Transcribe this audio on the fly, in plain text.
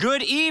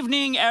Good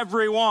evening,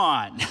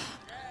 everyone.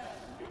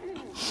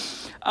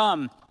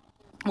 We're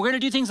going to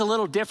do things a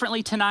little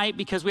differently tonight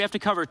because we have to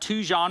cover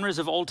two genres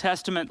of Old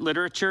Testament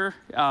literature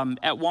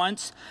at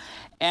once.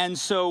 And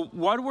so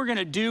what we're going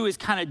to do is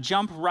kind of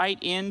jump right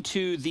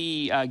into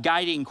the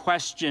guiding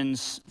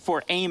questions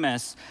for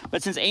Amos.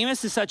 But since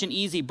Amos is such an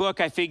easy book,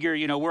 I figure,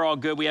 we're all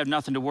good. We have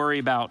nothing to worry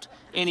about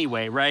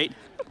anyway, right?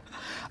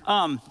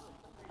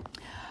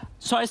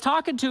 So I was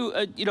talking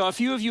to a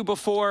few of you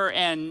before,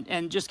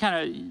 and just kind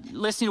of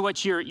listening to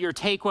what your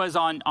take was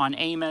on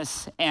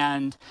Amos,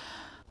 and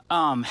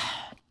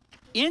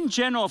in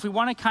general, if we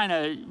want to kind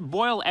of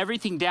boil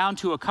everything down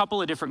to a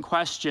couple of different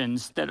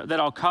questions that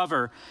I'll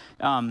cover,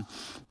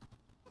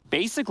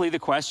 basically the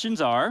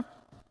questions are: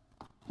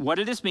 what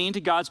did this mean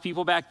to God's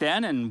people back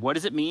then, and what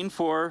does it mean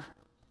for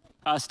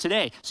us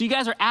today? So you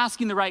guys are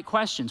asking the right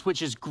questions,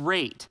 which is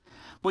great.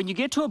 When you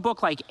get to a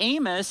book like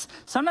Amos,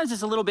 sometimes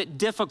it's a little bit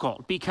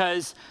difficult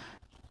because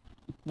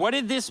what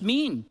did this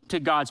mean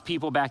to God's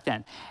people back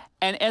then?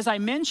 And as I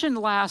mentioned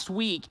last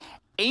week,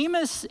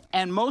 Amos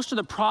and most of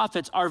the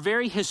prophets are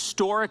very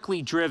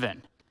historically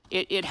driven.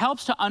 It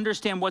helps to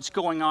understand what's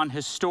going on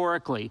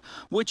historically,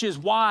 which is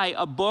why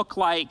a book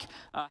like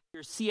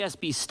your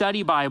CSB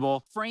Study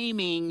Bible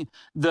framing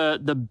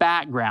the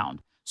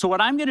background. So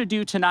what I'm going to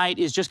do tonight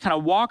is just kind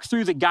of walk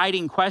through the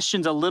guiding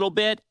questions a little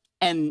bit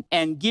and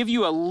give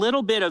you a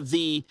little bit of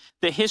the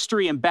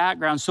history and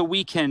background so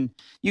you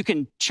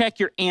can check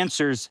your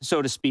answers,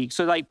 so to speak.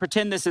 So like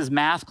pretend this is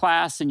math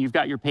class and you've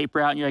got your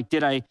paper out and you're like,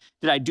 did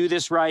I do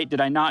this right?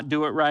 Did I not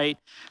do it right?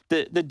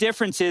 The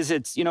difference is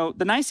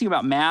the nice thing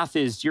about math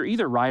is you're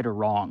either right or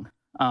wrong.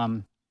 So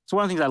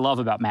one of the things I love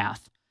about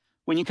math.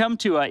 When you come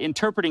to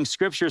interpreting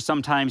scripture,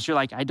 sometimes you're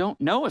like, I don't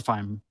know if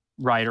I'm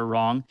right or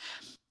wrong.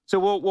 So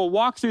we'll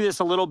walk through this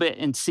a little bit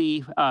and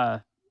see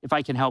if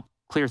I can help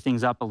clear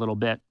things up a little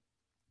bit.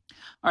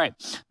 All right,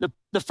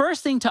 the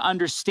first thing to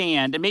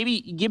understand, and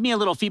maybe give me a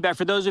little feedback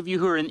for those of you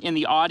who are in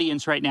the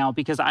audience right now,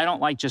 because I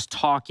don't like just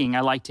talking, I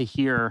like to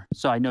hear,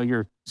 so I know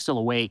you're still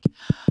awake.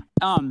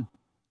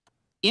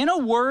 In a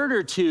word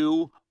or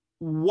two,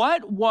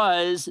 what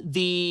was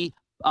the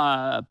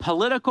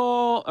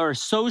political or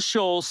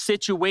social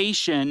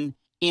situation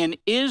in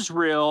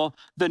Israel,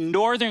 the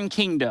northern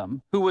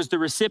kingdom, who was the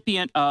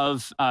recipient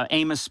of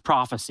Amos'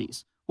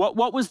 prophecies?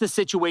 What was the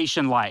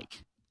situation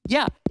like?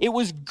 Yeah, it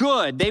was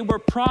good. They were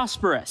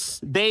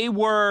prosperous. They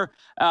were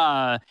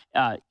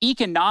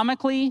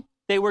economically,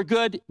 they were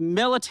good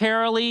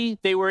militarily.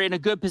 They were in a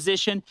good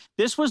position.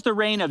 This was the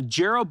reign of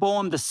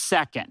Jeroboam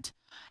II.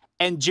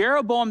 And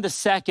Jeroboam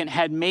II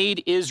had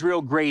made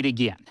Israel great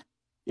again.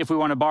 If we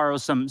want to borrow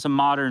some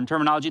modern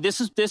terminology,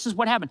 this is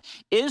what happened.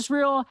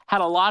 Israel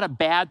had a lot of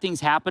bad things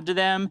happen to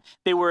them.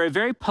 They were a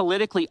very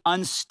politically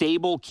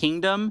unstable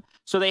kingdom.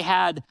 So they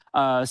had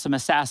some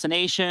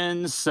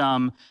assassinations,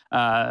 some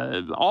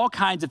all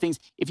kinds of things.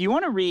 If you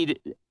want to read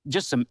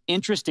just some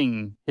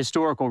interesting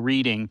historical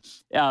reading,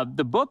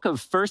 the book of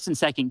 1st and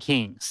 2nd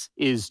Kings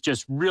is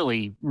just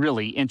really,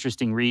 really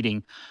interesting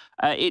reading.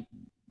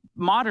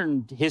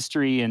 Modern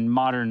history and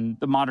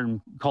the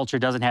modern culture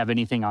doesn't have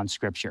anything on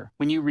scripture.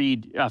 When you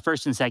read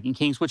 1st and 2nd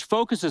Kings, which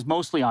focuses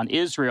mostly on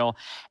Israel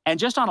and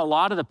just on a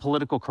lot of the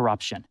political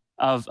corruption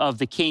of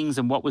the kings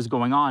and what was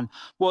going on.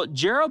 Well,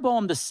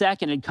 Jeroboam II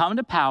had come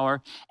to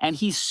power and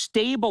he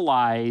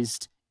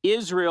stabilized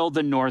Israel,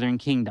 the northern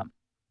kingdom.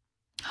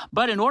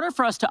 But in order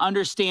for us to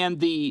understand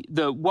the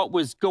what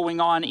was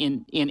going on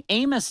in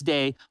Amos'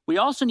 day, we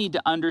also need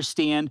to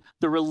understand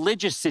the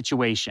religious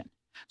situation.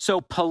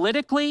 So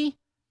politically,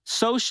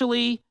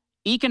 socially,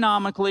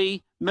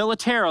 economically,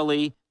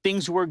 militarily,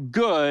 things were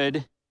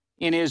good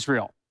in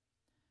Israel.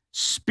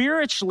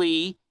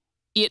 Spiritually,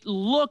 it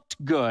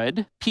looked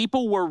good.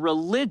 People were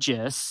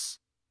religious,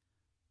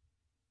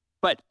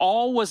 but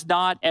all was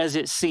not as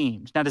it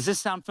seemed. Now, does this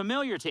sound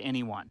familiar to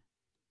anyone?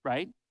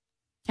 Right?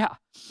 Yeah.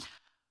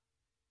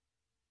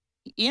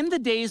 In the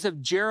days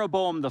of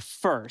Jeroboam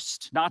I,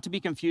 not to be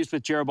confused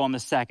with Jeroboam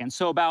II,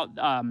 so about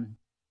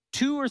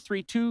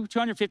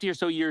 250 or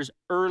so years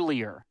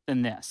earlier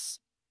than this,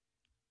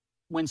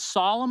 when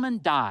Solomon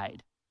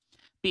died,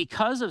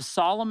 because of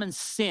Solomon's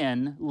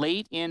sin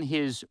late in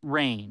his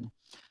reign,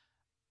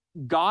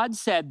 God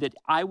said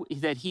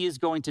that he is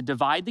going to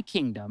divide the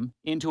kingdom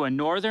into a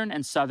northern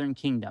and southern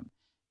kingdom.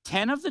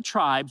 10 of the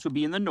tribes would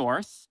be in the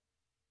north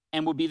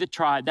and would be the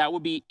tribe, that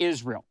would be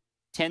Israel,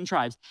 10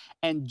 tribes.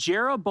 And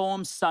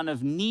Jeroboam, son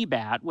of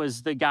Nebat,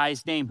 was the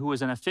guy's name who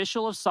was an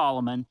official of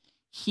Solomon.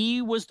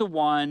 He was the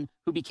one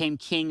who became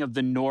king of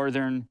the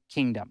northern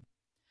kingdom.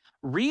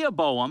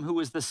 Rehoboam, who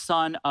was the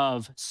son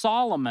of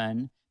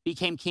Solomon,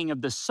 became king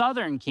of the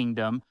southern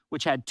kingdom,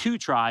 which had 2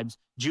 tribes,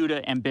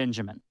 Judah and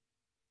Benjamin.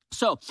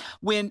 So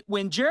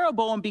when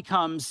Jeroboam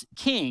becomes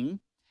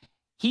king,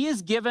 he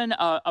is given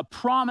a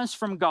promise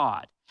from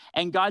God.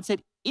 And God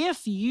said,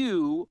 if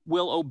you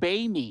will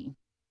obey me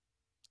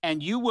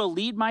and you will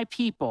lead my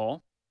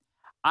people,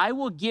 I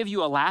will give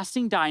you a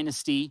lasting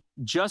dynasty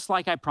just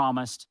like I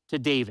promised to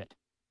David.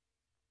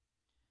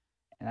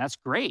 And that's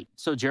great.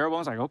 So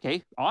Jeroboam's like,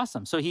 okay,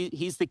 awesome. So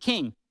he's the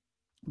king.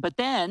 But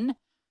then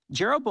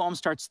Jeroboam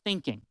starts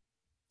thinking,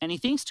 and he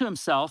thinks to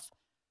himself,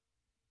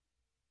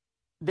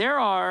 there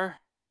are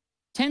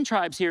 10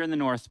 tribes here in the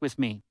north with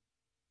me,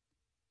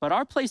 but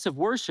our place of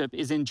worship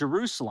is in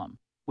Jerusalem,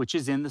 which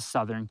is in the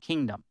southern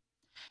kingdom.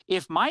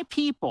 If my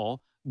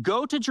people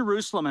go to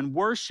Jerusalem and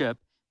worship,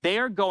 they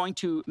are going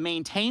to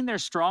maintain their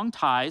strong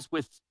ties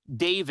with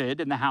David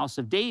and the house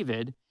of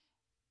David,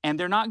 and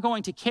they're not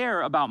going to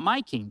care about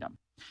my kingdom.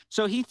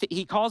 So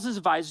he calls his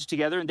advisors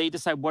together, and they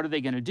decide what are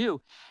they going to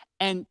do.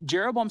 And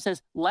Jeroboam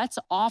says, let's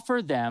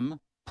offer them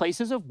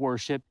places of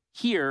worship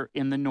here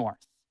in the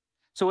north.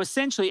 So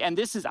essentially, and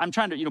this is, I'm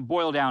trying to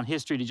boil down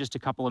history to just a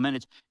couple of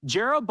minutes.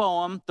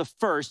 Jeroboam the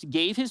first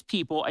gave his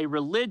people a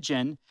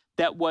religion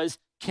that was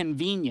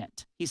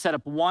convenient. He set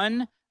up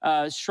one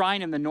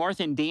shrine in the north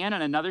in Dan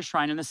and another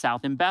shrine in the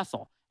south in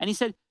Bethel. And he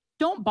said,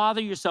 don't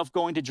bother yourself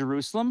going to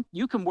Jerusalem.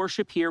 You can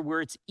worship here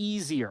where it's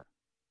easier.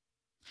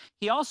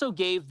 He also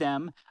gave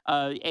them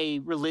a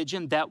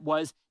religion that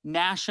was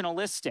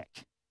nationalistic.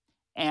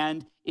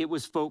 And it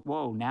was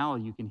whoa, now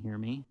you can hear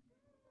me.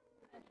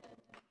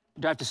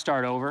 Do I have to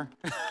start over?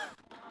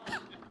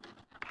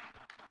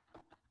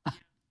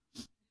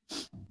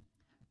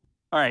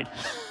 All right.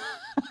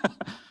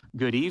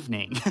 Good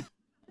evening.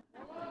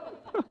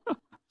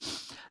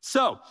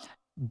 So,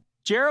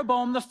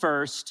 Jeroboam the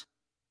first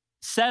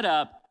set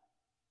up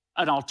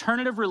an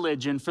alternative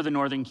religion for the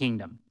northern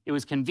kingdom. It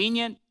was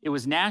convenient, it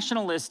was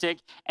nationalistic,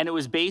 and it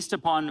was based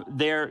upon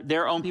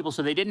their own people,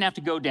 so they didn't have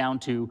to go down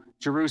to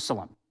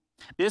Jerusalem.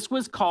 This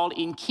was called,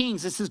 in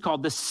Kings, this is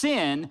called the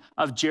sin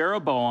of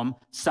Jeroboam,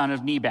 son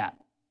of Nebat.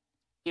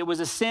 It was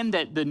a sin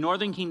that the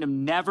northern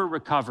kingdom never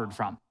recovered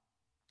from.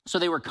 So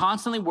they were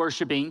constantly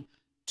worshiping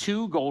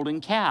 2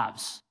 golden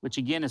calves, which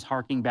again is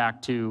harking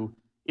back to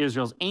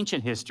Israel's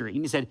ancient history.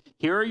 And he said,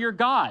 here are your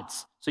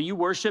gods. So you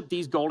worship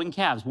these golden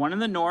calves, one in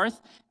the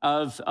north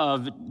of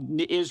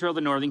Israel,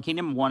 the northern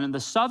kingdom, one in the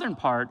southern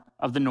part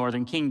of the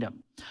northern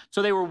kingdom.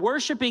 So they were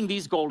worshiping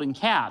these golden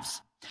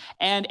calves.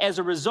 And as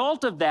a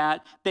result of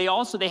that, they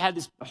had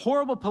this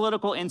horrible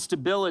political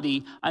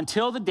instability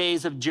until the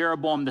days of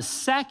Jeroboam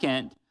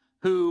II,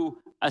 who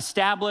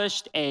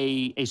established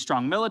a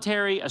strong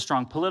military, a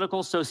strong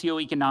political,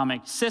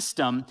 socioeconomic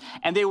system,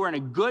 and they were in a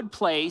good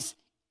place.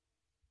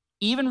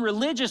 Even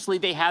religiously,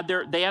 they had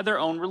their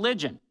own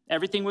religion.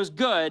 Everything was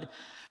good,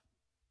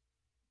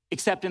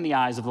 except in the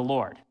eyes of the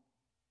Lord.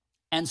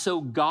 And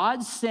so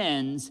God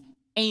sends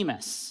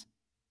Amos,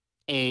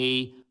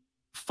 a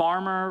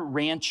farmer,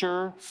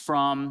 rancher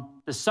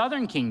from the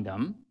southern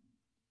kingdom,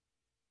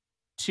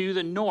 to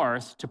the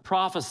north to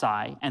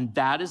prophesy, and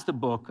that is the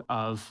book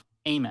of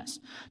Amos.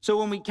 So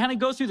when we kind of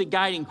go through the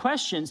guiding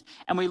questions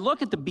and we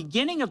look at the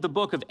beginning of the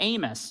book of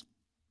Amos,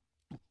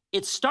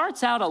 it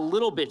starts out a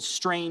little bit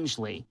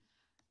strangely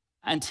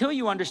until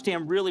you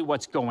understand really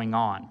what's going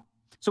on.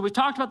 So we've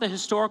talked about the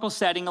historical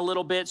setting a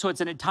little bit. So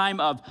it's in a time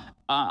of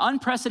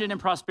unprecedented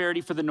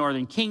prosperity for the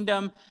northern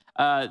kingdom.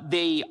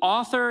 The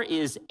author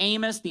is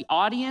Amos. The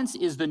audience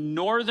is the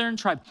northern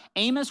tribe.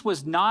 Amos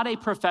was not a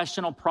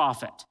professional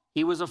prophet.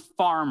 He was a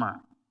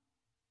farmer.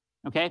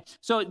 Okay,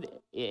 so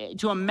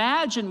to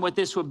imagine what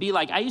this would be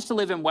like, I used to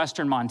live in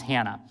Western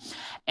Montana.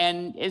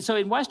 And so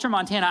in Western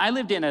Montana, I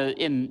lived in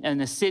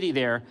a city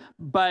there,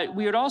 but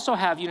we would also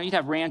have, you'd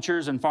have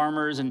ranchers and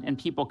farmers and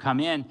people come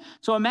in.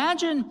 So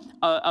imagine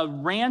a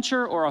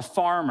rancher or a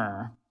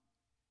farmer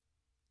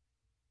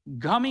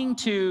coming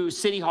to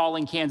City Hall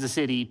in Kansas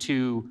City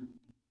to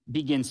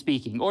begin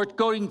speaking, or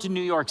going to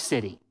New York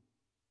City.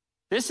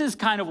 This is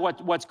kind of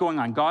what's going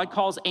on. God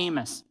calls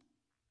Amos.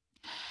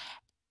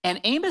 And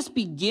Amos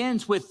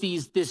begins with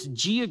this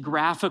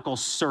geographical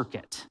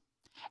circuit.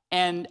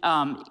 And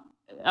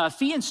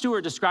Fee and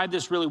Stewart described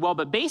this really well,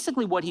 but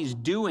basically what he's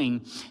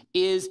doing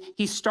is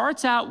he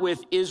starts out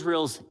with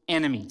Israel's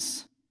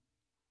enemies.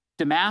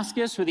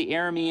 Damascus were the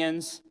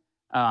Arameans,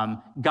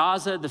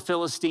 Gaza, the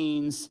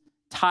Philistines,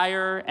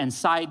 Tyre and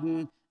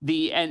Sidon,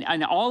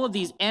 and all of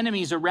these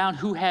enemies around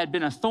who had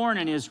been a thorn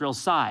in Israel's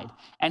side.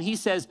 And he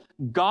says,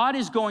 God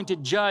is going to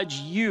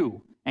judge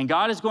you. And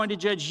God is going to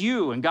judge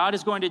you, and God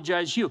is going to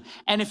judge you.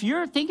 And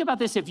think about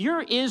this, if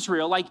you're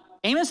Israel, like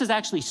Amos is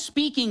actually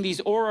speaking these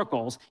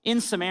oracles in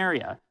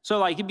Samaria. So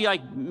like it'd be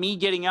like me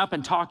getting up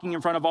and talking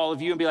in front of all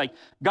of you and be like,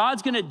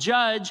 God's going to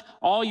judge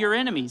all your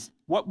enemies.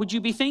 What would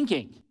you be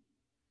thinking?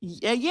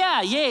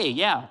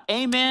 Yeah.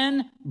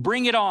 Amen.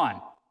 Bring it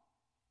on.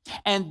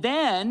 And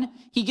then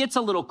he gets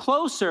a little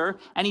closer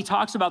and he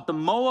talks about the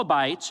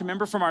Moabites.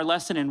 Remember from our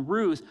lesson in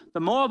Ruth, the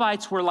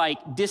Moabites were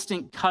like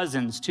distant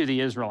cousins to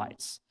the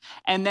Israelites.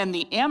 And then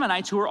the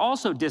Ammonites, who were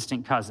also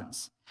distant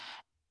cousins.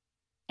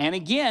 And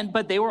again,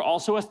 but they were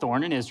also a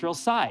thorn in Israel's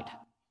side.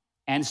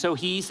 And so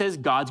he says,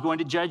 God's going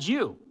to judge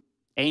you.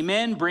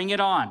 Amen, bring it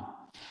on.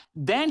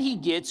 Then he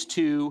gets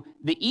to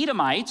the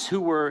Edomites, who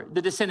were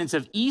the descendants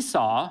of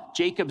Esau,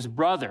 Jacob's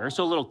brother,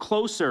 so a little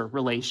closer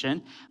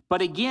relation.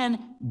 But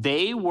again,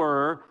 they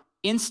were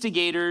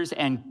instigators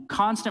and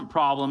constant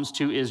problems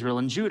to Israel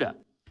and Judah.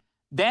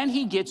 Then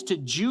he gets to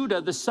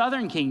Judah, the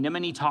southern kingdom,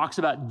 and he talks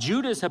about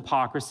Judah's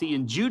hypocrisy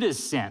and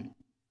Judah's sin.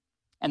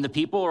 And the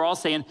people are all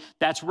saying,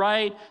 that's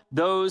right,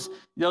 those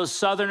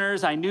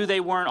Southerners, I knew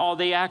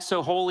they act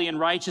so holy and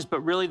righteous,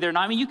 but really they're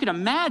not. I mean, you can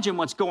imagine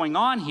what's going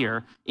on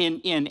here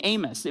in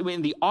Amos,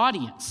 in the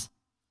audience.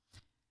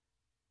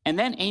 And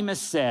then Amos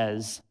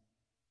says,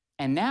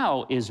 and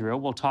now, Israel,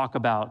 we'll talk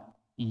about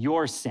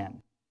your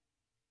sin.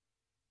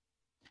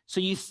 So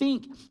you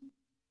think,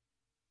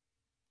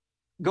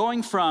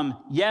 going from,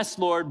 yes,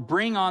 Lord,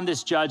 bring on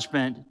this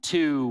judgment,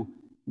 to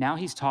now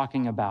he's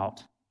talking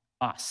about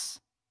us.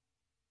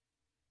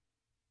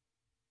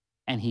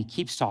 And he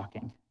keeps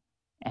talking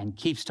and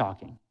keeps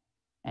talking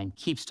and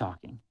keeps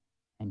talking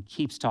and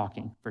keeps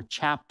talking for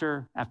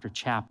chapter after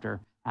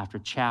chapter after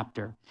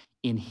chapter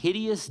in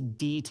hideous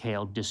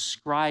detail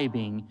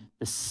describing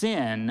the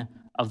sin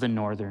of the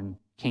northern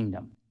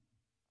kingdom.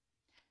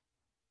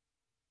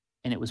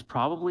 And it was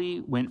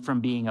probably went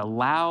from being a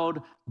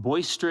loud,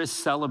 boisterous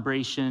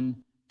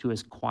celebration to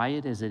as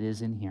quiet as it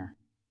is in here.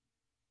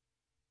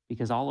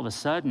 Because all of a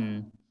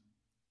sudden,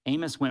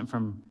 Amos went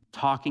from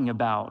talking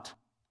about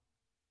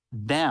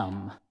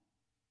them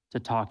to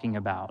talking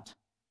about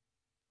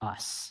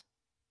us.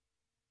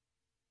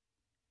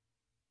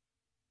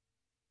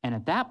 And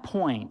at that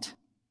point,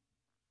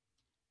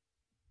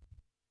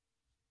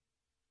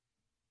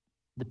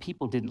 the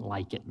people didn't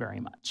like it very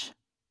much.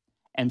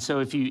 And so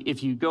if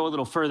you go a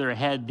little further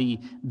ahead,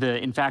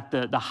 in fact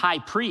the high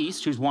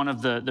priest, who's one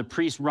of the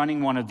priests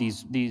running one of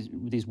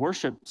these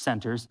worship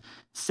centers,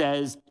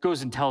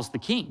 goes and tells the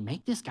king,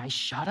 make this guy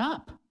shut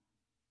up.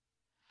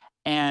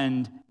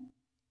 And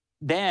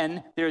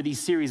then there are these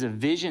series of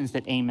visions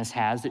that Amos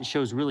has that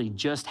shows really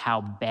just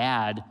how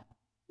bad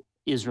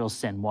Israel's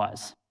sin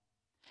was.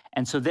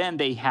 And so then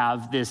they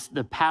have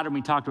the pattern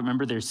we talked about.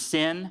 Remember, there's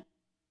sin,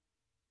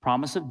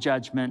 promise of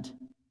judgment,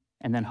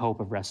 and then hope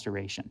of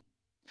restoration.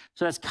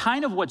 So that's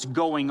kind of what's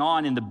going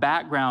on in the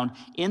background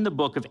in the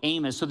book of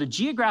Amos. So the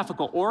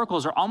geographical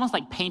oracles are almost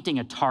like painting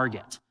a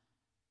target.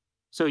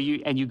 So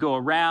you go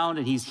around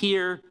and he's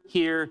here,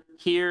 here,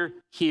 here,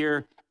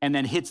 here, and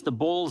then hits the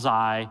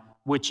bullseye,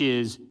 which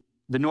is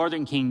the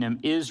northern kingdom,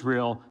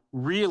 Israel.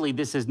 Really,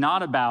 this is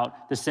not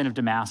about the sin of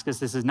Damascus.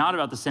 This is not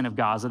about the sin of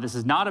Gaza. This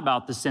is not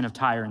about the sin of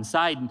Tyre and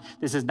Sidon.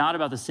 This is not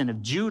about the sin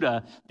of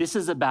Judah. This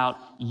is about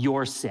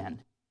your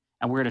sin.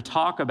 And we're going to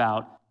talk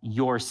about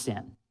your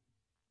sin.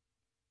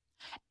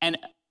 And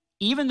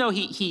even though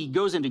he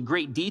goes into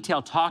great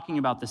detail talking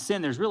about the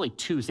sin, there's really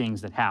two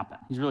things that happen.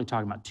 He's really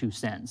talking about two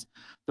sins.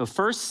 The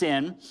first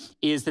sin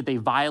is that they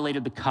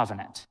violated the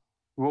covenant,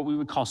 what we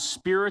would call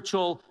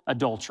spiritual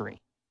adultery.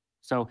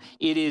 So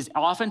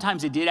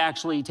oftentimes it did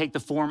actually take the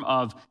form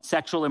of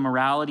sexual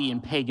immorality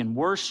and pagan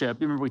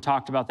worship. Remember, we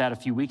talked about that a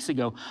few weeks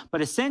ago.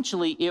 But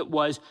essentially it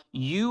was,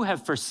 you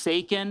have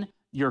forsaken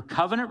your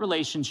covenant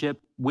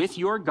relationship with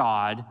your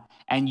God,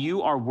 and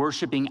you are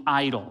worshiping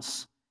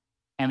idols.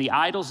 And the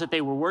idols that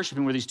they were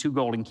worshiping were these two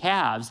golden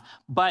calves.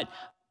 But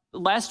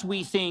lest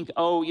we think,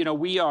 we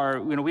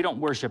don't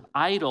worship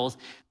idols,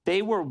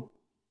 they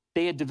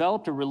had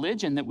developed a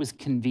religion that was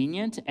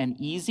convenient and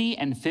easy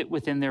and fit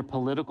within their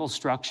political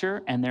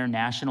structure and their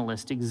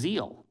nationalistic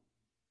zeal.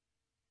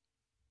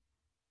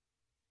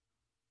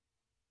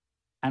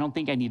 I don't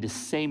think I need to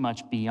say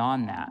much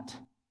beyond that.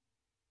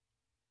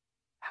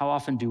 How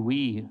often do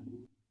we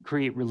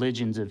create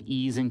religions of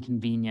ease and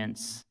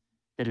convenience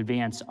that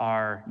advance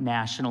our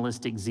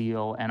nationalistic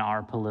zeal and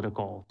our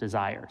political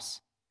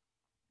desires?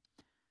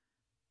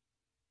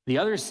 The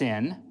other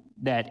sin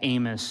that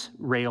Amos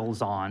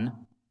rails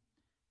on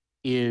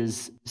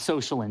is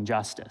social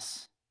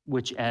injustice,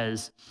 which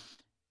as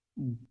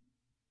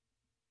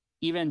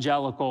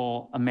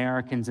evangelical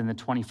Americans in the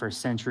 21st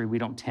century, we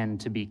don't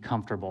tend to be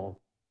comfortable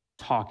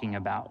talking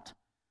about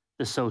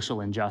the social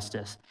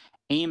injustice.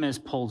 Amos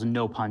pulls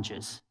no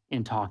punches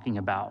in talking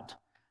about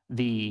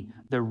the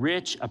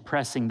rich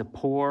oppressing the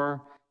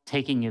poor,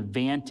 taking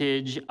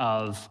advantage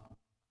of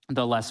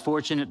the less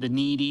fortunate, the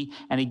needy.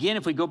 And again,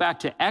 if we go back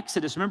to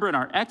Exodus, remember in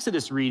our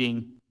Exodus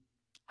reading,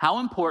 how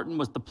important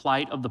was the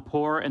plight of the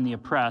poor and the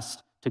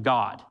oppressed to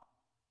God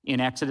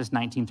in Exodus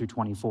 19 through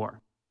 24?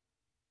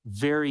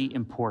 Very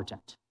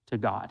important to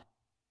God.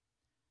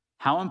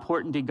 How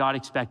important did God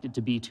expect it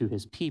to be to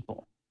his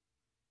people?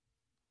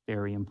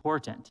 Very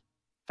important.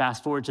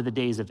 Fast forward to the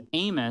days of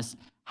Amos,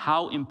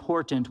 how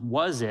important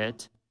was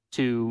it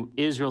to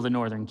Israel, the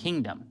northern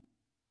kingdom?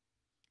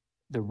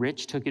 The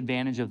rich took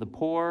advantage of the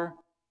poor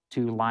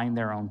to line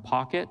their own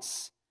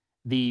pockets.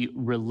 The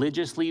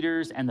religious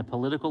leaders and the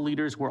political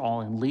leaders were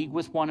all in league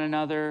with one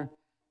another.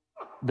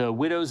 The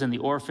widows and the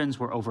orphans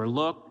were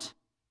overlooked.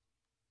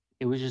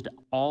 It was just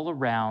all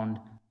around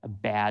a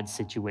bad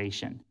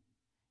situation.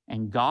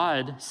 And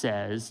God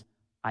says,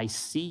 I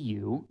see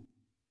you.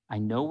 I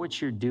know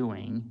what you're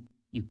doing.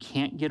 You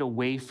can't get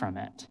away from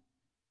it.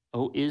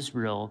 O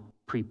Israel,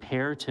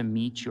 prepare to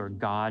meet your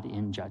God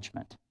in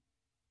judgment.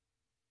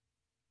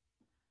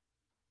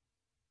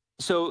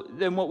 So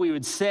then what we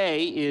would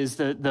say is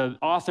the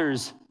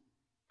author's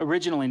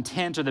original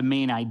intent, or the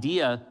main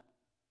idea,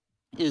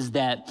 is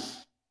that it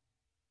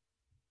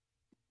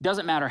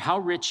doesn't matter how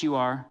rich you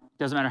are,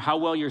 doesn't matter how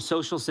well your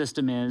social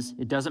system is,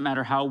 it doesn't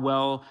matter how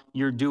well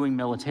you're doing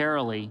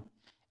militarily,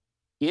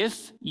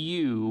 if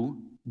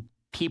you,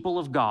 people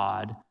of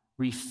God,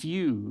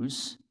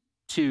 refuse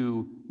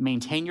to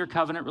maintain your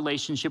covenant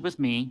relationship with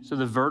me, so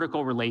the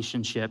vertical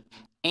relationship,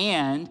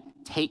 and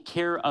take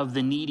care of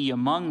the needy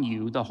among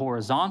you, the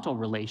horizontal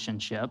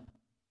relationship,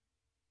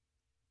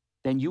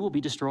 then you will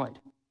be destroyed.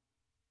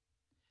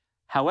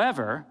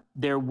 However,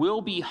 there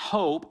will be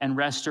hope and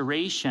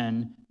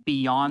restoration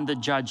beyond the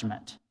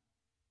judgment.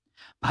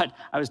 But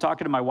I was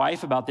talking to my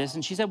wife about this,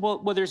 and she said, well,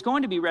 there's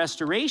going to be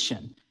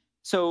restoration,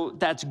 so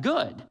that's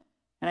good.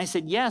 And I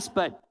said, yes,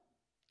 but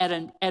at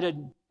a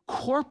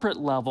corporate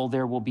level,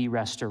 there will be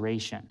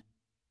restoration.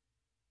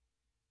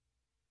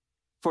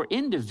 For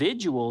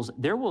individuals,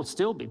 there will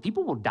still be,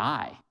 people will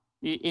die.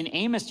 In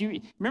Amos,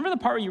 you remember the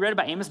part where you read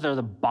about Amos, there are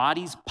the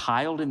bodies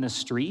piled in the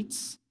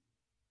streets?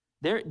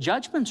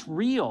 Judgment's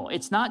real.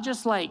 It's not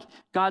just like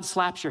God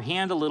slaps your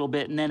hand a little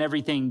bit and then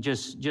everything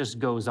just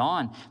goes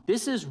on.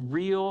 This is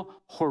real,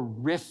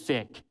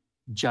 horrific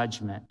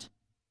judgment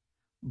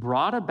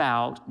brought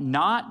about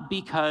not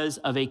because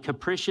of a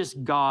capricious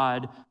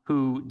God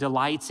who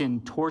delights in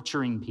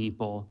torturing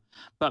people,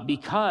 but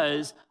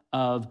because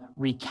of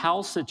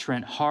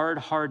recalcitrant,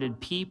 hard-hearted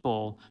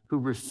people who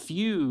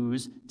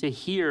refuse to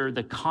hear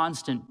the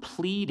constant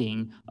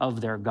pleading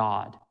of their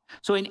God.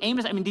 So in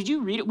Amos, did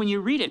you read it? When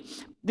you read it,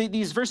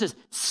 these verses,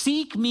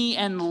 seek me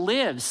and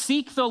live,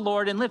 seek the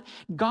Lord and live.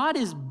 God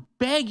is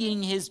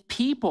begging his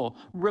people,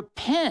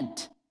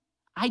 repent.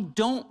 I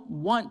don't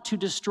want to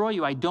destroy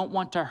you. I don't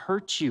want to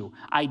hurt you.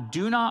 I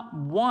do not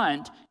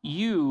want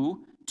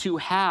you to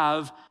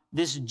have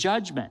this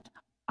judgment.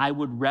 I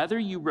would rather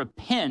you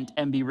repent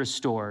and be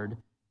restored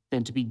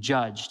than to be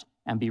judged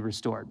and be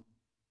restored.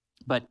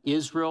 But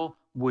Israel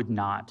would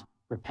not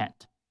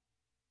repent.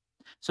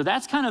 So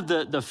that's kind of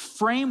the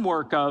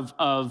framework of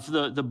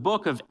the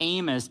book of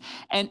Amos.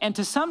 And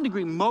to some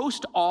degree,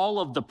 most all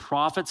of the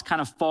prophets kind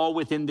of fall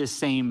within this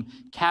same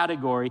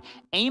category.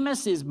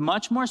 Amos is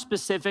much more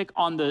specific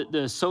on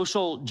the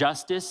social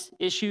justice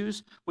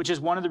issues, which is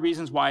one of the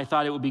reasons why I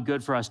thought it would be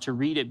good for us to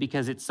read it,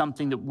 because it's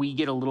something that we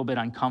get a little bit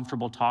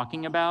uncomfortable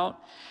talking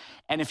about.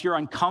 And if you're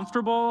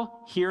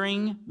uncomfortable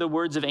hearing the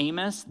words of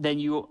Amos, then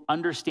you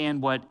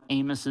understand what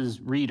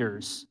Amos's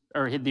readers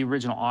or the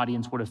original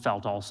audience would have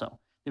felt also.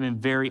 They've been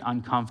very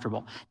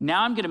uncomfortable.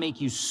 Now I'm going to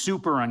make you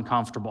super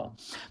uncomfortable,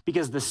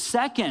 because the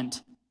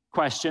second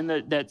question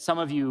that some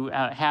of you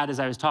had as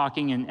I was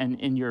talking and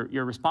in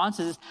your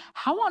responses is,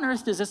 how on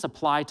earth does this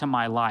apply to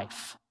my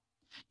life?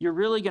 You're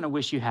really going to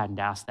wish you hadn't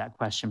asked that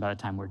question by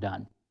the time we're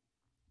done.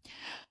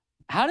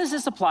 How does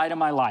this apply to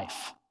my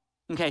life?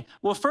 Okay,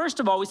 well,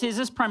 first of all, we say, is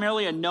this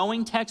primarily a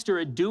knowing text or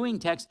a doing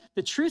text?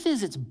 The truth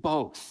is it's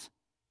both.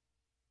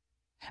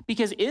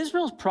 Because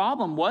Israel's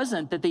problem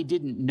wasn't that they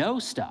didn't know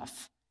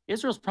stuff.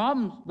 Israel's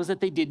problem was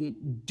that they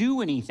didn't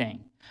do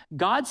anything.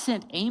 God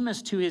sent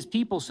Amos to his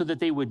people so that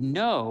they would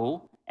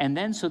know, and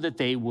then so that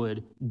they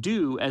would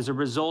do as a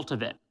result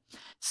of it.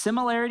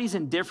 Similarities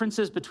and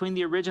differences between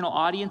the original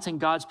audience and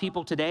God's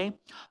people today,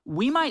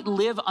 we might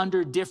live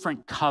under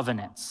different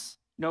covenants.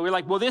 You know, we're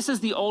like, well, this is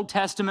the Old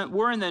Testament.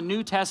 We're in the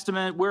New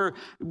Testament.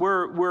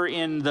 We're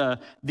in the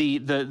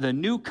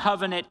New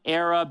Covenant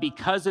era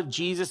because of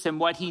Jesus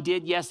and what he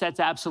did. Yes, that's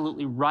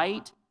absolutely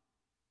right.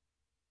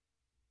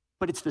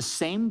 But it's the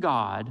same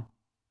God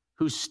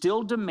who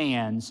still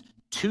demands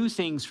two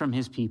things from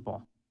his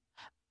people.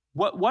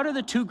 What are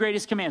the two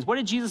greatest commands? What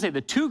did Jesus say?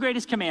 The two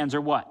greatest commands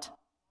are what?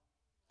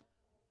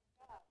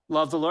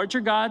 Love the Lord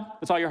your God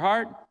with all your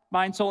heart,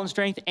 mind, soul, and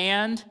strength,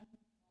 and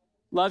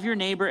love your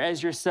neighbor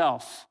as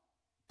yourself.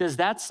 Does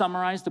that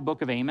summarize the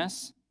book of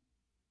Amos?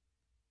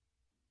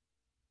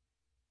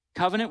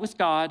 Covenant with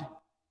God,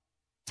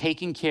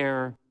 taking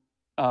care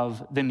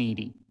of the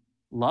needy.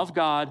 Love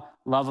God,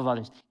 love of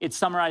others. It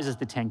summarizes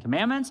the Ten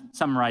Commandments,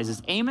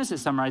 summarizes Amos, it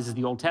summarizes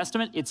the Old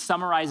Testament, it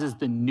summarizes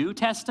the New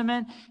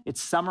Testament, it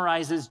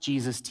summarizes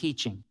Jesus'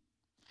 teaching.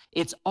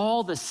 It's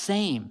all the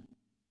same.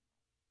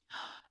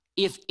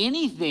 If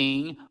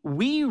anything,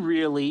 we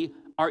really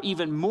are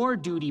even more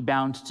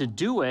duty-bound to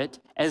do it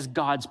as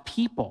God's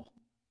people.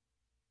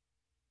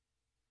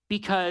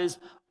 Because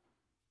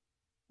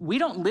we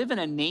don't live in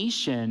a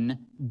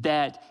nation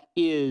that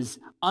is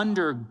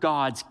under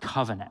God's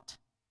covenant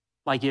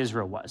like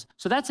Israel was.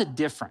 So that's a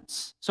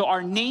difference. So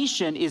our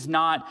nation is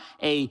not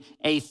a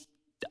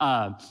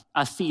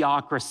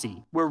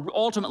theocracy where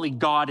ultimately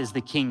God is the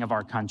king of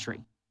our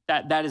country.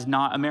 That is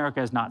not,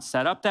 America is not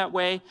set up that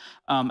way.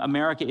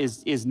 America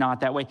is not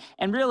that way.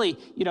 And really,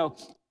 you know,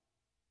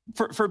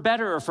 for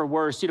better or for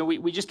worse, you know,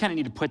 we just kind of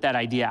need to put that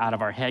idea out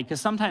of our head,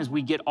 because sometimes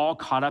we get all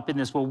caught up in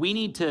this. Well,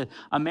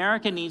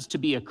 America needs to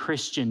be a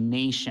Christian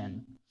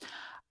nation.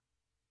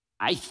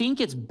 I think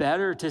it's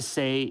better to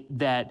say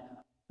that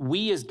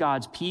we as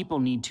God's people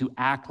need to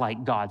act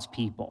like God's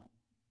people.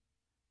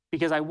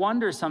 Because I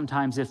wonder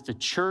sometimes if the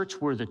church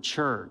were the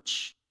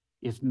church,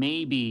 if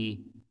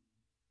maybe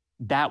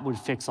that would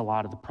fix a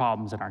lot of the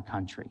problems in our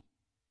country.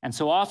 And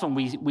so often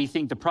we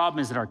think the problem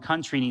is that our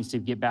country needs to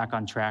get back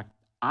on track.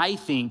 I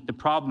think the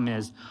problem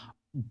is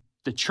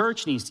the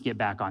church needs to get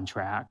back on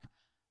track.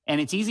 And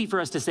it's easy for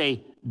us to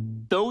say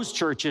those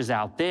churches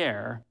out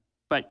there,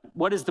 but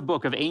what does the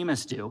book of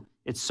Amos do?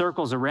 It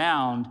circles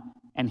around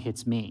and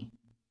hits me.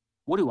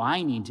 What do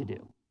I need to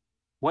do?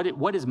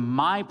 What is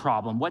my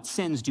problem? What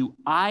sins do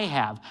I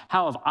have?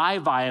 How have I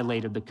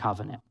violated the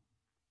covenant?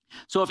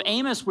 So if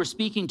Amos were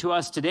speaking to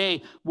us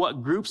today,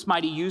 what groups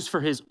might he use for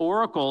his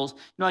oracles?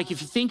 Like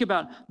if you think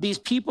about these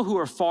people who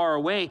are far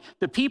away,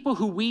 the people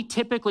who we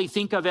typically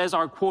think of as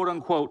our quote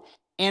unquote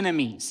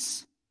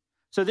enemies.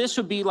 So this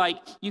would be like,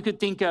 you could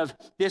think of,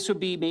 this would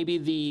be maybe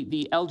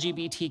the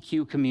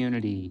LGBTQ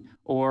community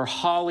or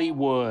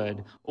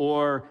Hollywood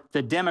or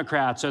the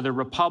Democrats or the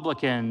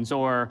Republicans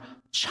or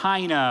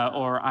China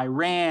or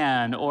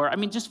Iran or,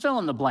 just fill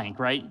in the blank,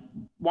 right?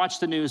 Watch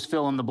the news,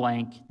 fill in the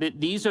blank.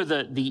 These are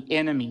the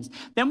enemies.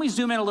 Then we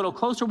zoom in a little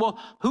closer. Well,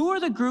 who are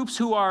the groups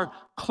who are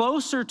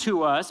closer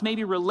to us,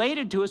 maybe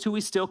related to us, who we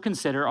still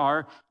consider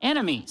our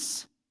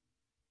enemies?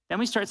 Then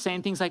we start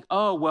saying things like,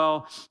 oh,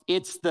 well,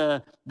 it's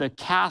the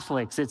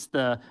Catholics, it's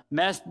the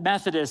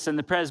Methodists and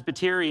the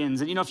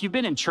Presbyterians. And, if you've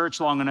been in church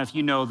long enough,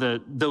 you know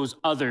those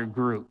other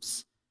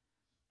groups.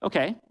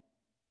 Okay,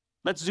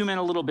 let's zoom in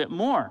a little bit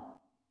more.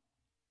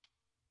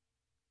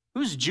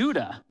 Who's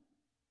Judah?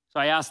 So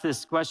I asked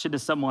this question to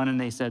someone, and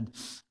they said,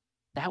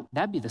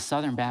 that'd be the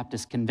Southern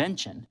Baptist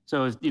Convention.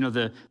 So,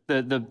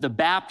 the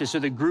Baptists are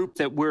the group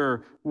that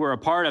we're a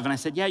part of. And I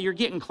said, yeah, you're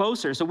getting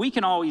closer. So we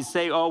can always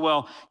say, oh,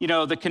 well,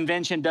 the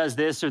convention does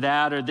this or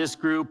that, or this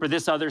group or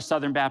this other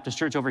Southern Baptist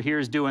church over here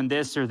is doing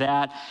this or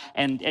that.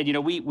 And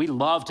we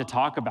love to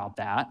talk about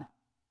that.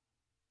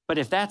 But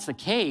if that's the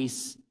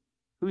case,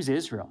 who's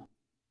Israel?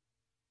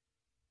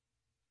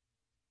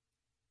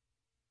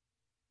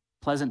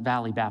 Pleasant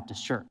Valley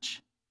Baptist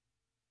Church,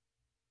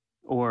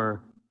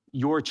 or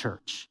your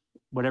church,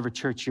 whatever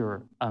church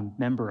you're a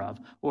member of.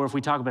 Or if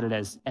we talk about it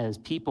as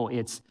people,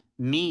 it's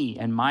me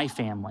and my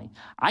family.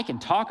 I can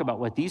talk about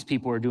what these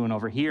people are doing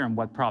over here and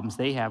what problems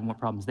they have and what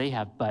problems they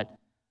have, but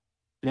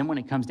then when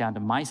it comes down to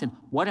my sin,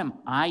 what am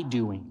I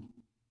doing?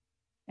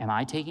 Am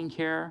I taking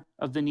care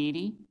of the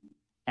needy?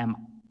 Am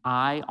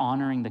I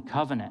honoring the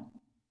covenant?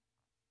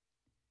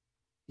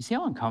 You see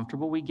how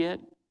uncomfortable we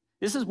get?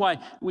 This is why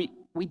we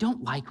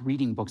don't like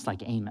reading books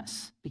like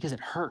Amos, because it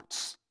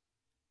hurts.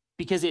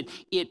 Because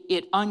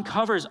it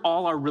uncovers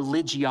all our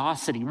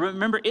religiosity.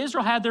 Remember,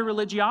 Israel had their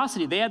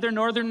religiosity. They had their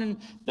northern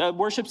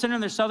worship center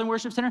and their southern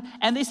worship center,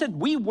 and they said,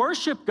 we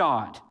worship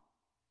God.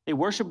 They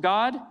worship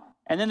God,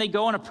 and then they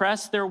go and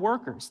oppress their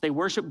workers. They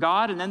worship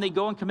God, and then they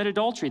go and commit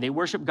adultery. They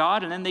worship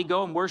God, and then they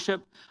go and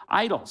worship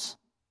idols.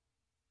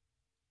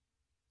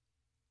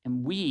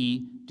 And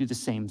we do the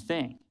same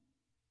thing.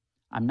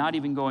 I'm not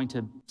even going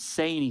to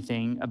say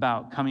anything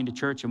about coming to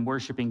church and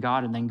worshiping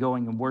God and then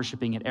going and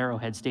worshiping at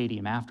Arrowhead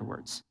Stadium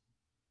afterwards.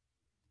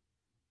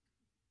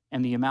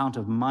 And the amount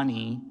of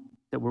money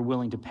that we're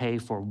willing to pay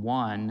for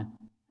one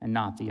and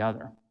not the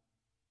other.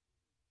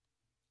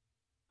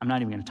 I'm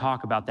not even going to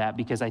talk about that,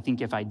 because I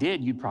think if I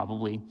did, you'd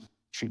probably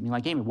treat me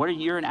like Amy.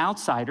 You're an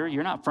outsider.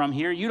 You're not from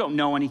here. You don't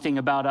know anything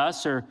about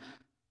us. Or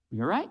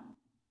you're right.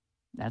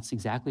 That's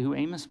exactly who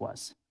Amos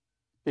was.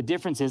 The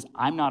difference is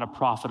I'm not a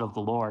prophet of the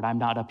Lord. I'm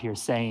not up here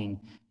saying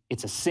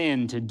it's a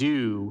sin to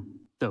do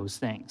those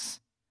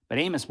things. But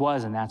Amos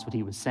was, and that's what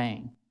he was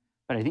saying.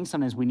 But I think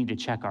sometimes we need to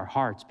check our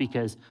hearts,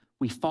 because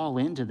we fall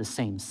into the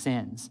same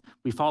sins.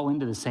 We fall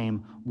into the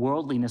same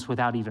worldliness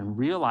without even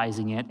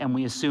realizing it. And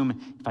we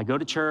assume if I go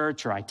to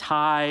church or I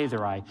tithe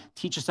or I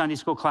teach a Sunday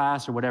school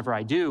class or whatever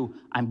I do,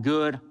 I'm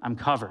good, I'm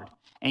covered.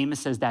 Amos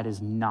says that is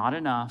not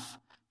enough.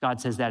 God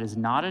says that is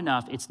not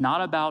enough. It's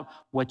not about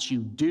what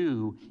you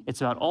do.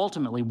 It's about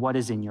ultimately what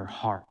is in your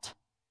heart.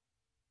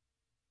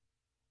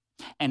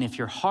 And if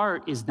your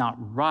heart is not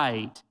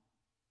right,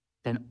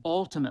 then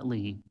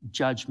ultimately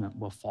judgment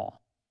will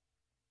fall.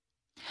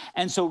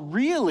 And so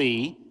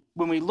really,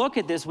 when we look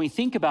at this, we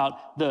think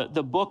about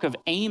the book of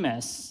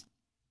Amos,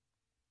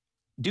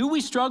 do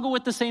we struggle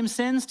with the same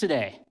sins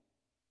today?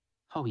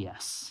 Oh,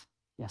 yes.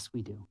 Yes,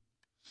 we do.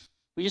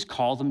 We just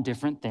call them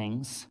different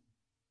things,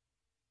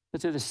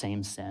 but they're the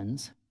same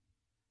sins.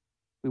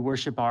 We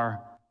worship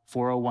our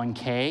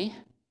 401k.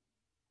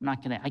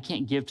 I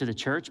can't give to the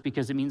church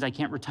because it means I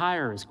can't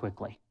retire as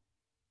quickly.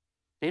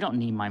 They don't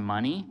need my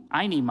money.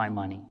 I need my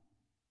money.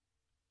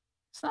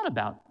 It's not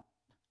about,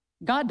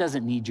 God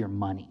doesn't need your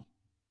money.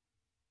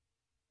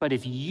 But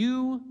if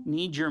you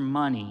need your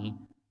money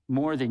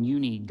more than you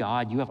need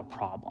God, you have a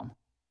problem.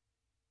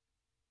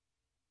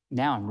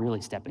 Now I'm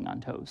really stepping on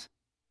toes.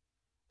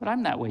 But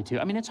I'm that way too.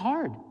 It's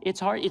hard.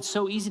 It's hard. It's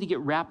so easy to get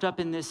wrapped up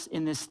in this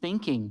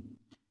thinking.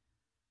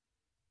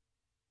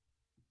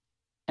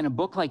 And a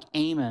book like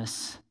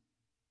Amos,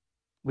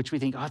 which we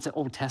think, oh, it's an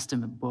Old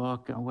Testament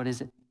book. What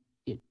is it?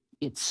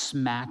 It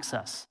smacks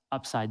us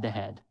upside the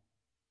head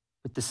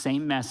with the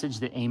same message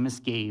that Amos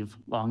gave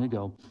long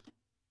ago.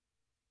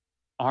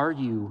 Are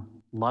you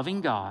loving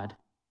God,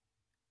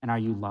 and are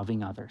you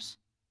loving others?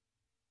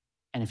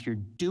 And if you're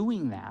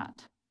doing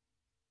that,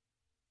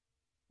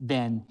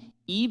 then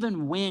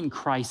even when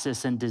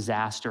crisis and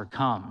disaster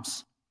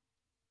comes,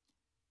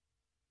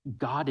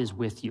 God is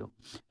with you.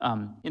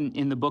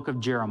 In the book of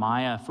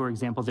Jeremiah, for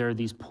example, there are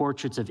these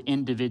portraits of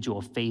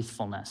individual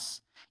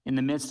faithfulness. In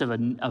the midst of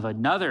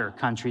another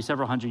country,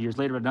 several hundred years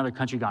later, another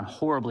country gone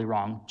horribly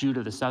wrong,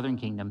 Judah, the southern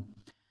kingdom.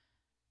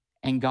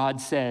 And God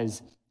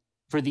says,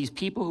 for these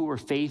people who were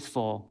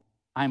faithful,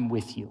 I'm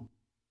with you.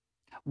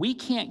 We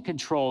can't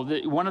control,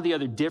 one of the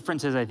other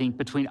differences, I think,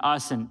 between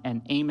us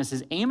and Amos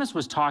is Amos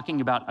was talking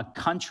about a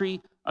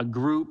country, a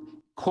group,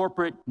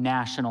 corporate,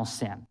 national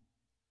sin.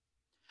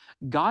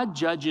 God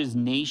judges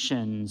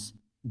nations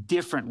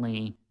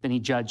differently than he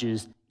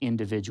judges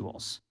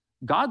individuals.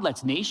 God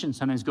lets nations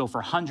sometimes go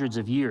for hundreds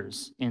of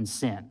years in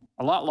sin,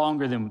 a lot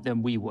longer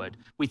than we would.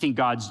 We think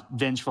God's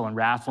vengeful and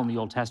wrathful in the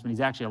Old Testament.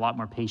 He's actually a lot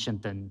more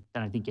patient than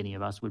I think any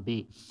of us would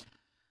be.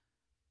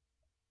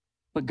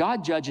 But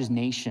God judges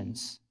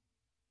nations,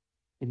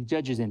 and he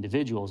judges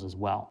individuals as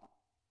well.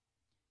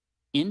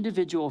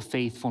 Individual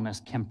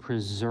faithfulness can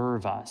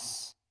preserve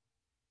us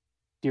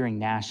during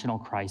national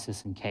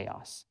crisis and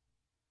chaos.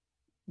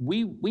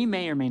 We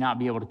may or may not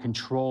be able to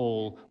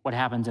control what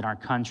happens in our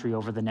country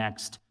over the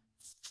next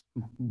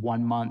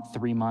 1 month,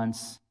 3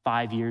 months,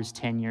 5 years,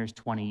 10 years,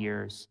 20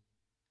 years.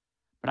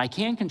 But I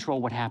can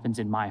control what happens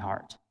in my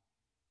heart,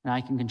 and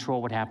I can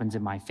control what happens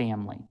in my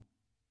family.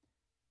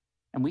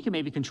 And we can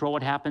maybe control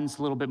what happens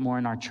a little bit more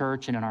in our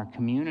church and in our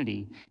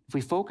community. If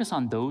we focus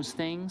on those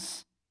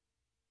things,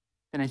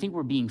 then I think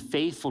we're being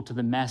faithful to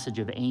the message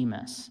of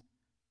Amos,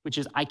 which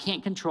is I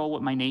can't control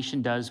what my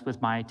nation does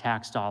with my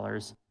tax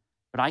dollars,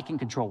 but I can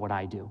control what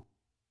I do.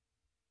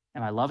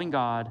 Am I loving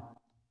God?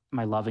 Am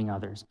I loving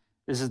others?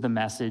 This is the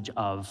message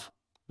of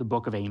the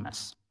book of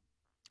Amos.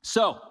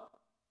 So,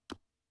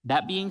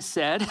 that being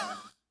said,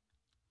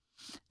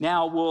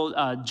 now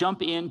we'll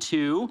jump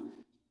into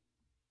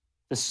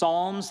the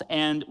Psalms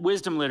and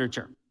wisdom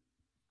literature.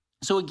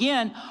 So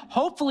again,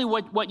 hopefully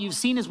what you've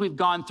seen as we've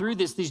gone through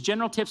this, these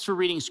general tips for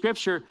reading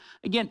scripture,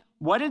 again,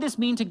 what did this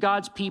mean to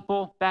God's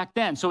people back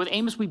then? So with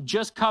Amos, we've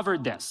just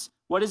covered this.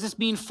 What does this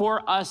mean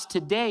for us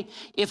today?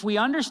 If we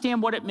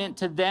understand what it meant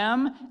to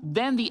them,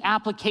 then the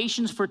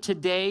applications for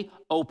today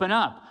open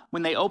up.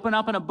 When they open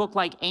up in a book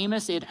like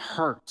Amos, it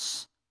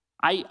hurts.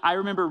 I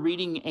remember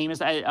reading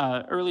Amos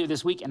earlier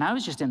this week, and I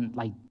was just in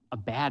like a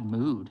bad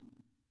mood,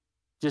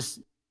 just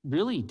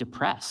really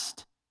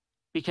depressed,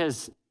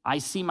 because I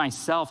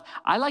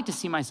like to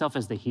see myself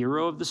as the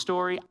hero of the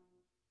story,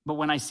 but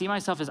when I see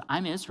myself as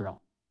I'm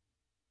Israel,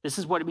 this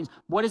is what it means.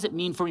 What does it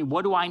mean for me?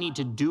 What do I need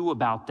to do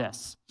about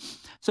this?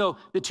 So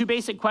the two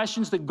basic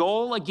questions, the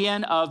goal,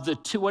 again, of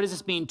what does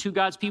this mean to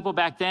God's people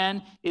back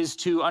then, is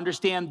to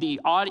understand the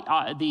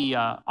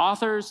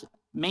author's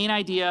main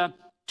idea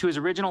to his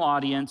original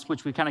audience,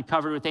 which we kind of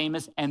covered with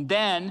Amos. And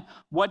then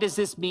what does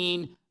this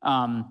mean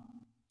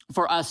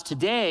for us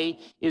today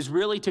is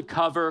really to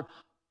cover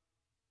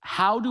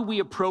how do we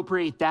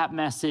appropriate that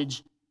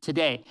message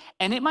today.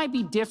 And it might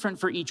be different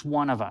for each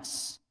one of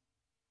us,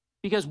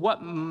 because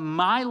what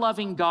my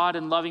loving God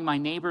and loving my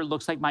neighbor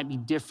looks like might be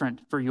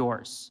different for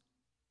yours,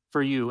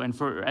 for you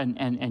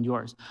and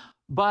yours.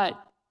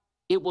 But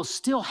it will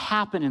still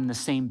happen in the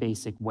same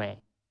basic way.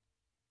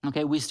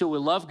 Okay, we still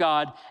will love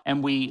God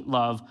and we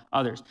love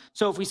others.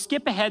 So if we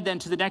skip ahead then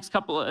to the next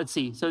couple, let's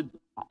see. So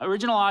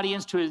original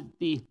audience to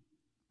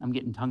I'm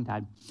getting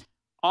tongue-tied.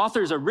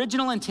 Author's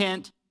original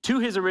intent to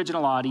his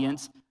original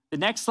audience. The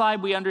next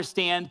slide we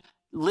understand,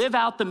 live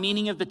out the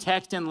meaning of the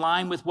text in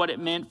line with what it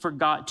meant for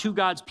God, to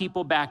God's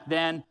people back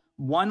then.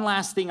 One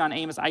last thing on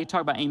Amos. I could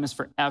talk about Amos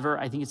forever.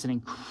 I think it's an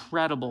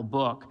incredible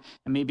book,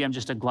 and maybe I'm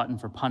just a glutton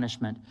for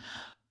punishment.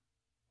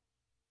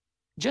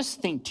 Just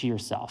think to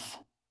yourself.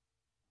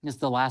 This is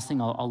the last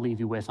thing I'll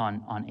leave you with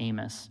on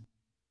Amos.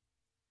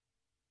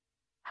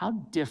 How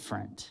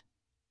different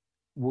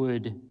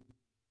would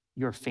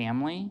your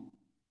family,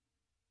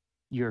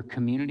 your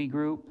community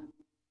group,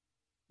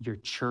 your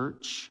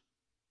church,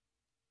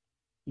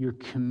 your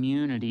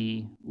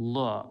community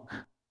look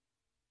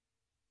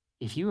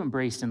if you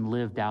embraced and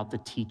lived out the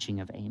teaching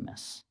of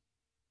Amos?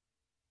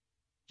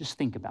 Just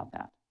think about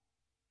that.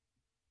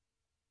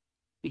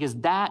 Because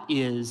that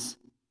is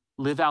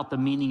live out the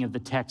meaning of the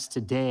text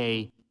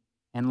today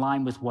in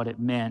line with what it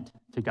meant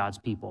to God's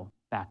people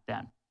back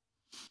then.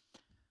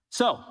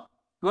 So,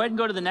 go ahead and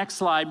go to the next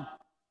slide.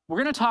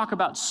 We're going to talk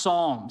about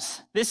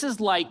Psalms. This is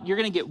like you're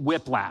going to get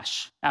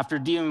whiplash after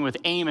dealing with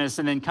Amos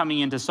and then coming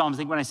into Psalms. I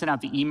think when I sent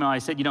out the email, I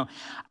said,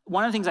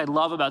 one of the things I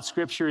love about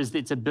Scripture is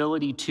its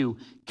ability to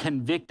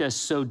convict us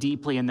so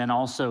deeply and then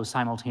also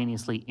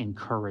simultaneously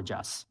encourage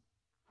us.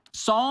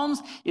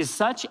 Psalms is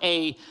such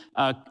a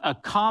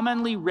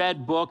commonly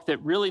read book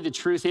that really the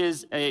truth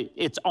is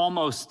it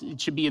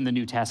should be in the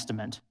New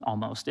Testament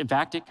almost. In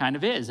fact, it kind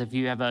of is. If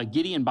you have a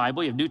Gideon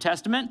Bible, you have New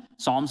Testament,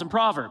 Psalms, and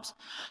Proverbs.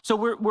 So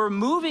we're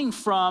moving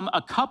from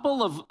a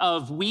couple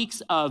of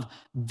weeks of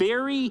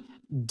very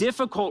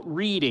difficult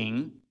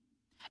reading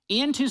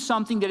into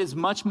something that is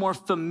much more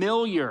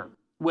familiar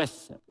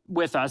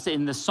with us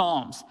in the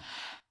Psalms.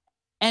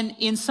 And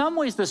in some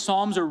ways, the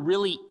Psalms are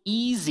really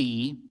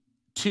easy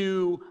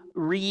to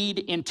read,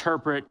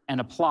 interpret,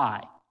 and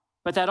apply.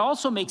 But that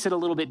also makes it a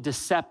little bit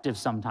deceptive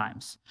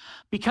sometimes,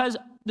 because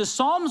the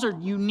Psalms are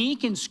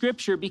unique in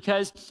Scripture,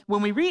 because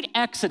when we read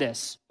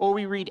Exodus or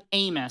we read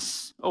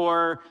Amos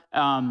or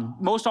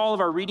most all of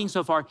our reading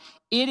so far,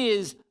 it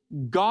is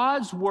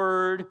God's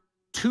word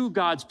to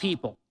God's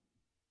people.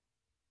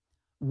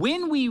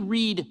 When we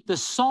read the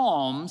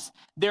Psalms,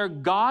 they're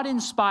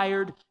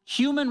God-inspired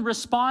human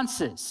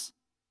responses.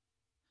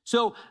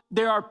 So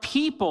there are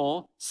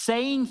people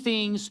saying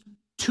things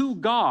to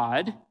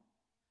God,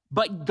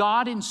 but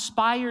God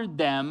inspired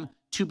them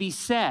to be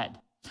said.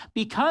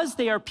 Because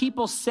they are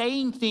people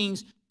saying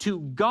things to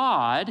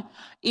God,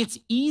 it's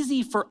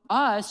easy for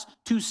us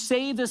to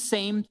say the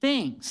same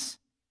things.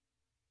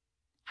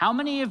 How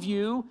many of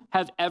you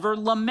have ever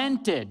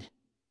lamented?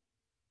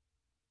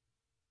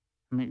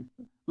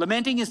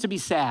 Lamenting is to be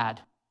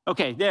sad.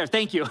 Okay, there,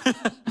 thank you.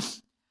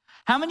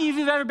 How many of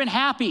you have ever been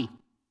happy?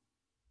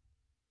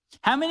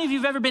 How many of you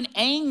have ever been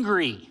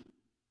angry?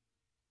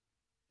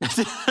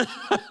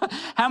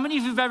 How many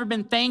of you have ever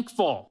been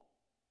thankful?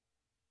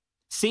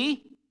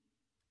 See?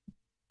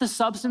 The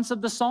substance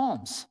of the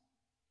Psalms.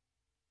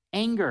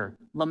 Anger,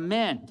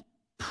 lament,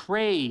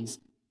 praise,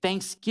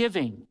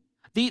 thanksgiving.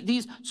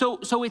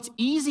 So it's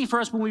easy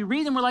for us when we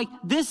read them, we're like,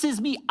 this is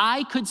me.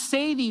 I could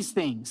say these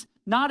things.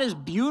 Not as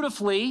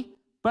beautifully,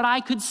 but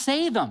I could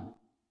say them.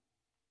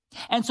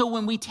 And so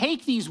when we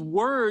take these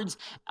words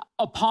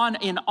upon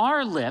in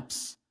our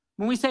lips,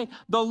 when we say,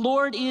 the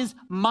Lord is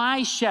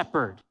my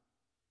shepherd,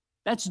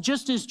 that's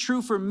just as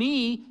true for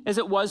me as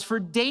it was for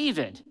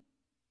David.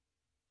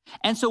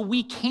 And so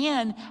we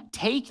can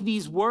take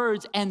these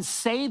words and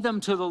say them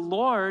to the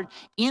Lord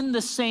in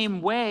the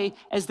same way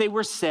as they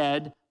were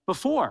said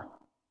before.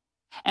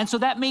 And so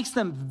that makes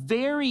them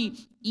very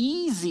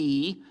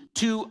easy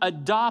to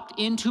adopt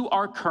into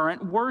our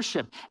current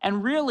worship.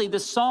 And really, the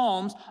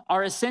Psalms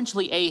are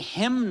essentially a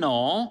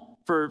hymnal.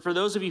 For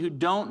those of you who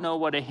don't know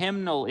what a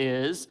hymnal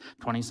is,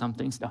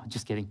 20-somethings, no,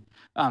 just kidding.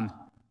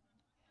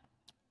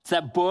 It's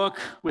that book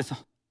with,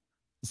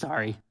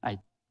 sorry,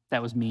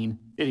 that was mean.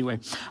 Anyway,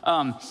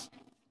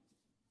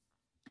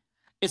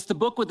 it's the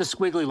book with the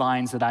squiggly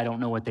lines that I don't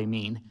know what they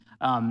mean.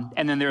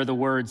 And then there are the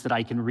words that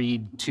I can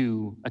read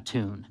to a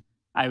tune.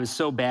 I was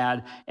so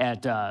bad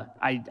at,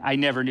 I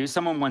never knew.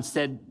 Someone once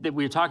said that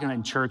we were talking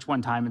in church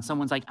one time, and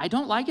someone's like, I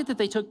don't like it that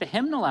they took the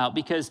hymnal out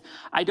because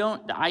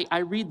I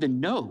read the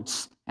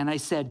notes. And I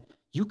said,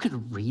 you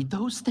could read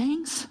those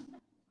things?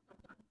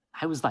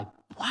 I was like,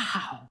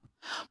 wow.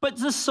 But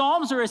the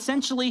Psalms are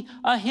essentially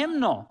a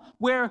hymnal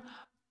where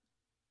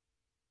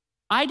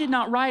I did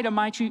not write a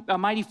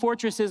mighty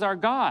fortress is our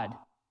God,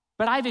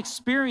 but I've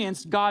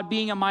experienced God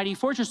being a mighty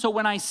fortress. So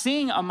when I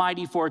sing a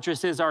mighty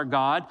fortress is our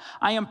God,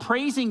 I am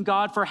praising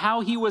God for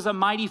how he was a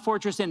mighty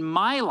fortress in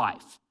my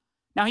life.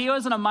 Now, he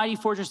wasn't a mighty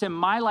fortress in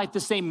my life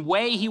the same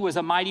way he was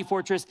a mighty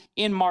fortress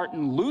in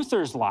Martin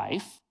Luther's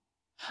life,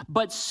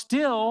 but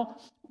still,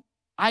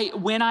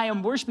 when I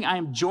am worshiping, I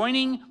am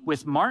joining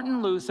with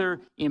Martin Luther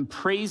in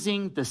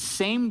praising the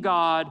same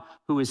God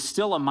who is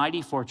still a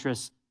mighty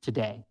fortress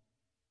today.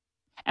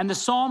 And the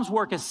Psalms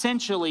work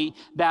essentially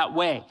that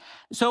way.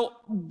 So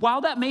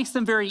while that makes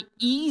them very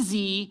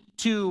easy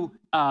to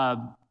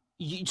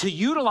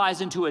utilize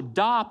and to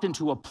adopt and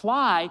to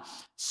apply,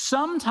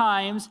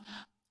 sometimes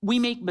we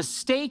make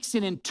mistakes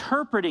in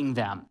interpreting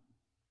them.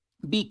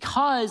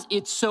 Because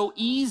it's so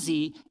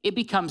easy, it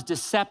becomes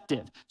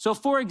deceptive. So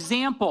for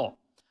example,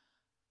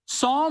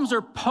 Psalms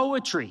are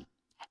poetry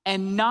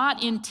and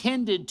not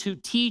intended to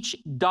teach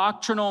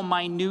doctrinal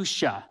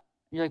minutia.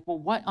 You're like, well,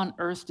 what on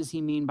earth does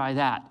he mean by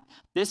that?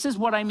 This is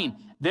what I mean.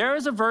 There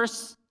is a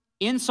verse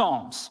in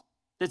Psalms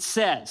that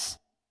says,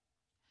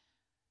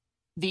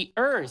 the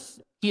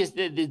earth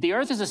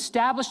is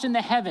established in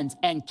the heavens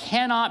and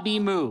cannot be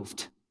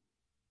moved.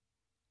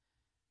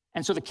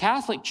 And so the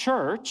Catholic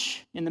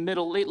Church in the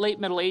late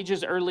Middle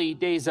Ages, early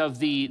days of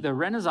the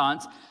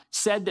Renaissance,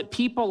 said that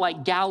people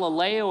like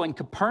Galileo and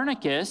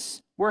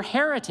Copernicus were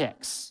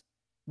heretics.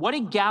 What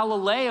did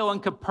Galileo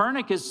and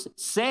Copernicus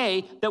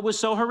say that was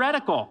so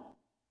heretical?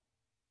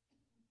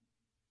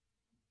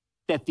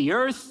 That the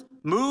earth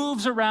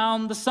moves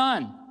around the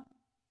sun.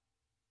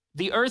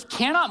 The earth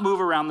cannot move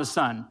around the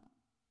sun.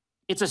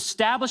 It's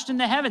established in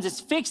the heavens.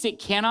 It's fixed. It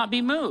cannot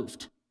be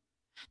moved.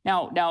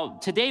 Now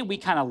today we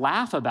kind of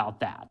laugh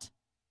about that,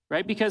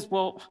 right? Because,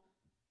 well,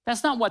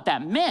 that's not what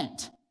that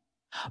meant.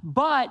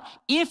 But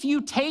if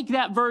you take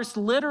that verse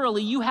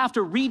literally, you have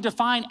to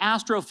redefine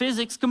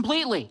astrophysics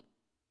completely.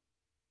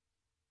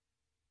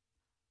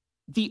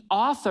 The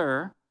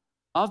author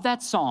of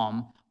that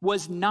psalm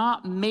was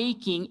not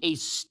making a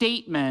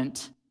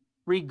statement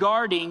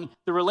regarding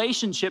the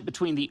relationship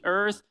between the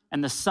earth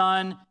and the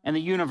sun and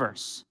the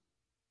universe.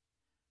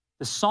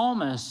 The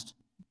psalmist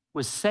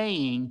was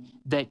saying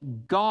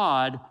that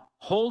God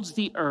holds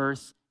the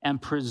earth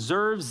and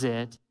preserves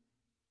it,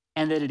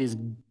 and that it is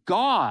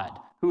God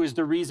who is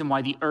the reason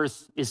why the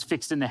earth is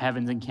fixed in the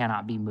heavens and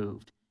cannot be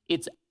moved.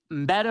 It's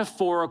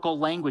metaphorical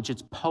language.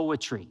 It's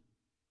poetry.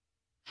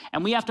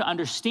 And we have to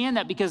understand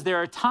that because there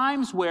are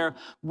times where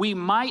we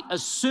might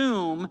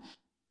assume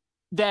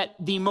that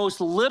the most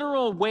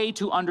literal way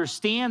to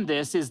understand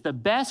this is the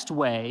best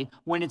way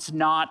when it's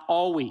not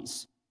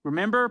always.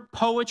 Remember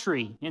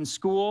poetry in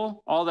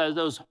school? All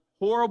those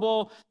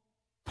horrible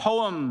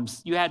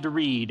poems you had to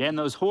read, and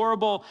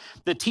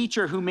the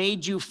teacher who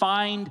made you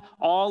find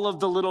all of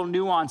the little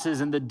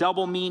nuances and the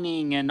double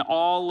meaning and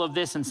all of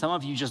this, and some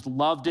of you just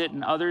loved it,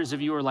 and others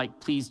of you are like,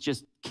 please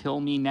just kill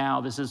me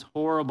now, this is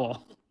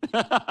horrible.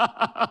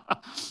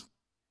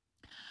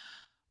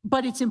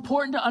 But it's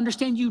important to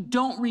understand you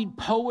don't read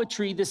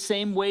poetry the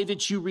same way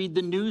that you read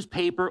the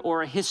newspaper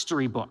or a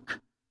history book.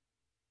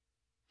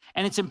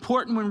 And it's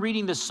important when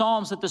reading the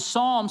Psalms that the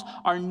Psalms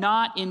are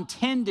not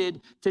intended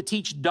to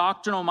teach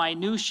doctrinal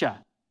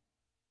minutia.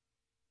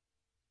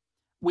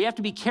 We have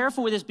to be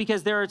careful with this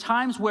because there are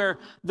times where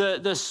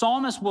the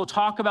psalmist will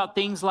talk about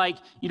things like,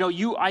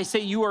 I say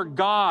you are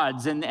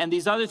gods and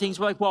these other things.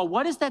 We're like, well,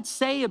 what does that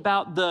say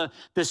about the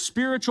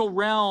spiritual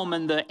realm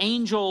and the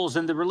angels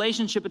and the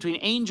relationship between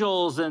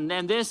angels and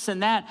this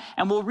and that?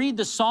 And we'll read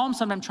the Psalm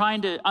sometimes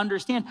trying to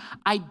understand.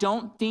 I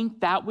don't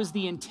think that was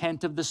the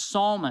intent of the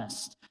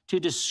psalmist, to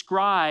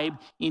describe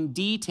in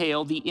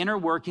detail the inner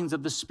workings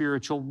of the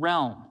spiritual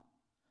realm.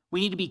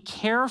 We need to be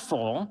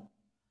careful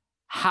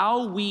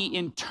how we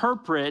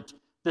interpret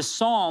the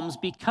Psalms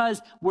because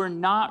we're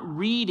not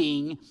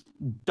reading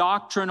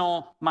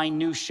doctrinal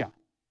minutia.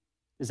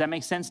 Does that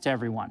make sense to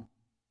everyone?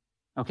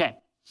 Okay,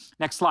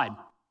 next slide.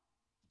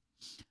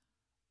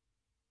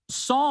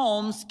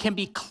 Psalms can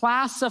be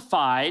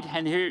classified,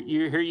 and here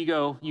you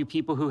go, you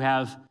people who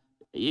have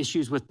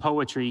issues with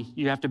poetry,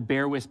 you have to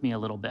bear with me a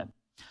little bit.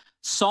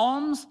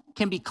 Psalms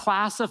can be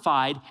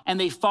classified and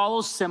they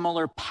follow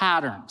similar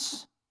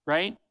patterns,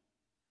 right?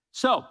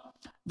 So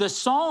the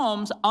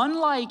Psalms,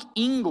 unlike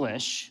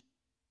English,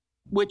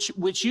 which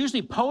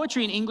usually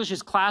poetry in English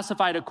is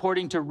classified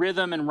according to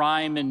rhythm and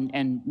rhyme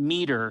and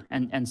meter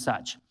and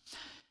such.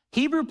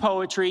 Hebrew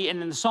poetry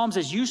and in the Psalms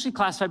is usually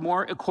classified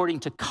more according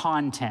to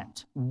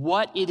content,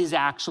 what it is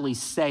actually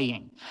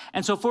saying.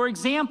 And so, for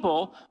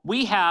example,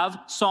 we have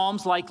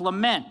Psalms like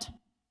Lament.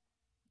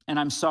 And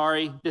I'm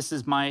sorry, this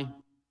is my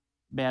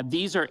bad.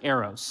 These are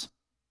arrows.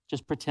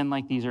 Just pretend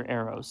like these are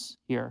arrows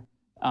here.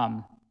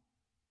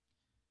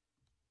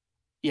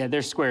 Yeah,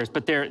 they're squares,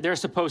 but they're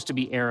supposed to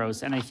be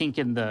arrows. And I think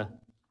in the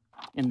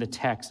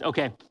text,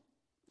 okay.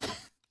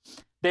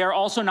 They are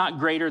also not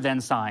greater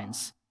than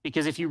signs,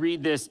 because if you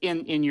read this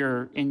in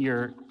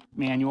your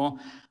manual,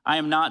 I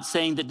am not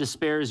saying that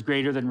despair is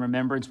greater than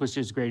remembrance, which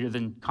is greater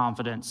than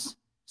confidence.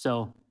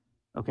 So,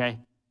 okay,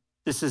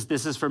 this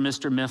is for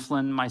Mr.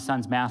 Mifflin, my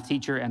son's math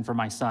teacher, and for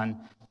my son.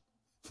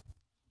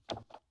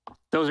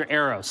 Those are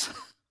arrows.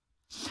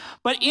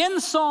 But in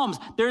Psalms,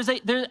 there's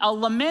a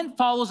lament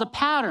follows a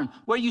pattern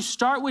where you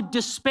start with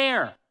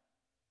despair.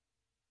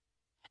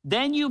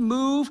 Then you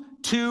move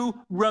to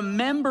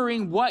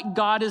remembering what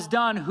God has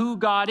done, who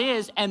God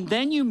is, and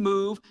then you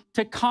move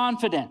to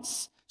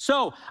confidence.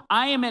 So,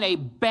 I am in a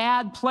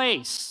bad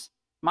place.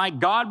 My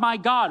God,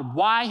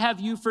 why have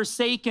you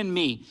forsaken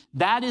me?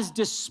 That is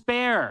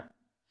despair.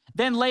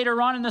 Then later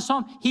on in the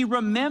psalm, he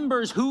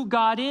remembers who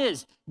God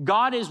is.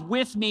 God is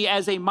with me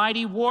as a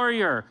mighty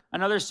warrior.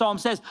 Another psalm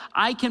says,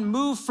 I can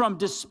move from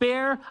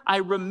despair, I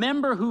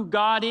remember who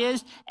God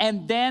is,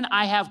 and then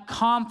I have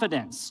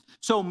confidence.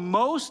 So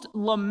most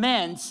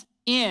laments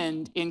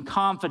end in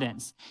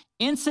confidence.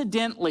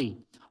 Incidentally,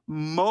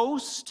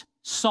 most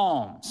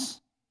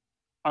psalms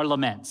are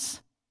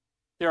laments.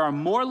 There are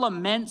more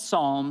lament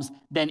psalms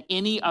than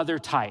any other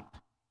type,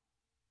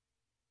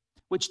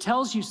 which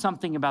tells you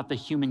something about the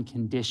human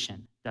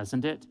condition,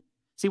 doesn't it?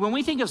 See, when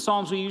we think of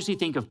psalms, we usually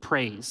think of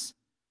praise.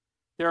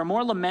 There are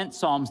more lament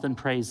psalms than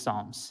praise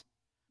psalms.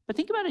 But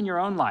think about it in your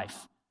own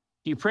life.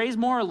 Do you praise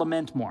more or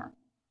lament more?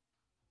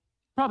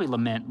 Probably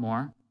lament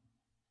more.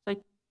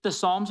 Like the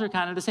psalms are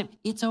kind of the same.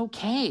 It's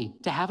okay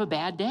to have a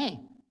bad day.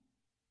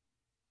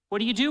 What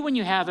do you do when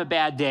you have a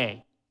bad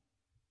day?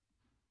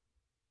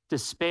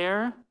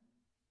 Despair,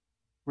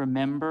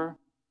 remember,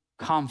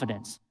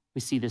 confidence.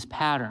 We see this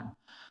pattern.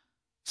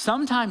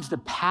 Sometimes the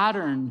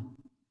pattern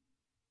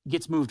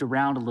gets moved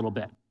around a little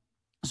bit.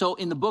 So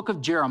in the book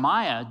of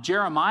Jeremiah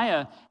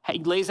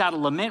lays out a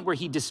lament where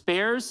he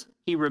despairs,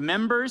 he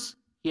remembers,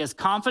 he has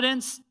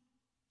confidence,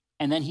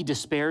 and then he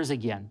despairs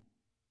again,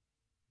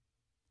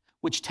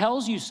 which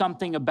tells you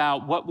something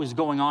about what was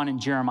going on in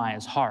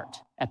Jeremiah's heart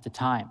at the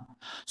time.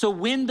 So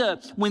when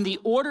the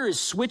order is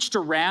switched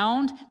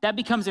around, that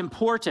becomes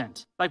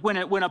important. Like when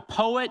a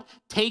poet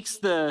takes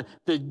the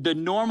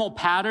normal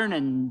pattern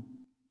and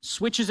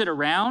switches it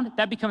around,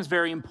 that becomes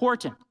very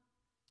important.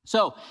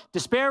 So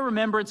despair,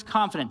 remembrance,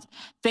 confidence.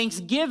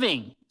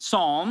 Thanksgiving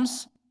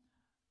psalms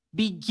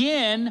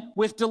begin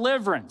with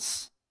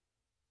deliverance.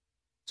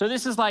 So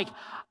this is like,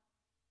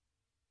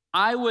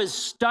 I was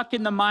stuck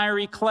in the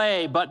miry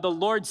clay, but the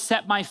Lord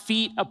set my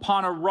feet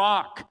upon a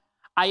rock.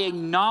 I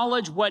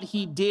acknowledge what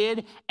he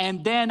did,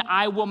 and then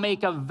I will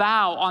make a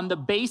vow on the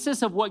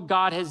basis of what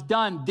God has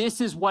done.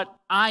 This is what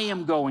I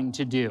am going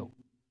to do.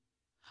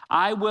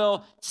 I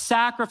will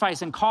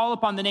sacrifice and call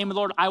upon the name of the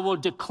Lord. I will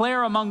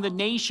declare among the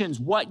nations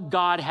what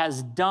God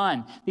has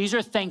done. These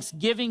are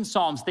thanksgiving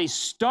psalms. They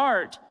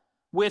start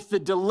with the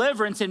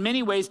deliverance. In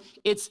many ways,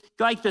 it's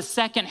like the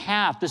second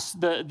half,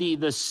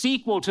 the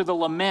sequel to the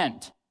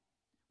lament.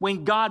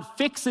 When God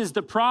fixes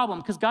the problem,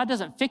 because God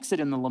doesn't fix it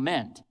in the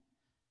lament.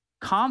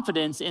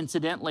 Confidence,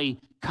 incidentally,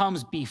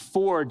 comes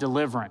before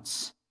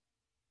deliverance.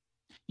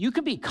 You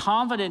can be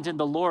confident in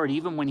the Lord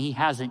even when he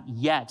hasn't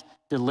yet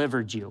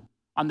delivered you.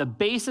 On the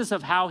basis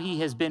of how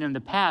he has been in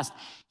the past,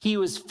 he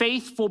was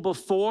faithful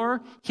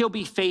before, he'll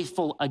be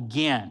faithful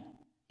again.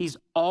 He's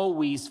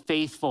always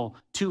faithful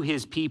to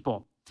his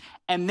people.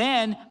 And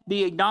then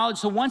the acknowledge,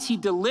 so once he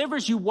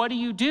delivers you, what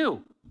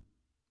do?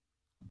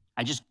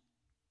 I just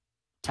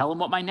tell him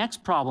what my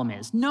next problem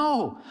is.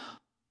 No,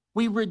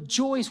 we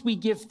rejoice, we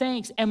give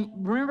thanks. And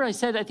remember I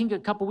said, I think a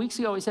couple weeks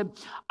ago, I said,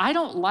 I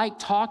don't like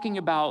talking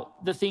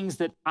about the things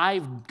that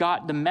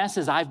the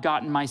messes I've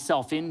gotten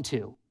myself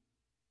into.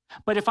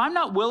 But if I'm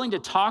not willing to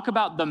talk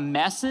about the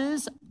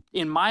messes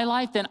in my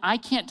life, then I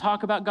can't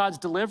talk about God's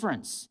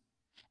deliverance.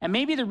 And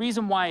maybe the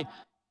reason why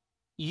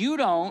you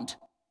don't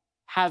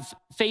have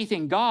faith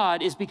in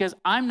God is because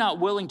I'm not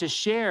willing to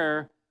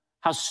share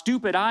how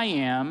stupid I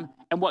am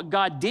and what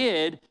God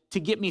did to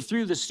get me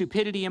through the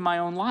stupidity in my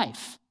own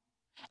life.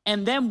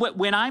 And then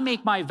when I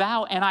make my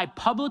vow and I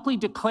publicly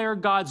declare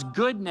God's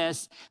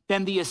goodness,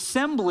 then the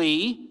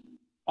assembly,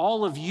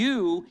 all of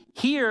you,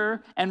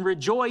 hear and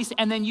rejoice,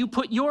 and then you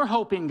put your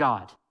hope in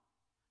God.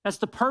 That's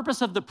the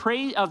purpose of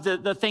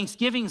the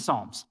Thanksgiving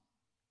Psalms.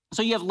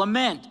 So you have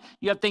lament,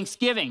 you have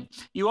thanksgiving.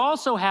 You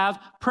also have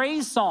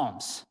praise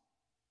psalms.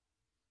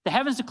 The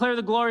heavens declare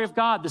the glory of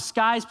God. The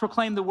skies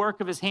proclaim the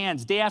work of his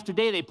hands. Day after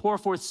day, they pour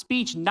forth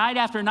speech. Night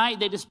after night,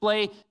 they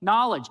display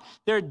knowledge.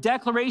 They're a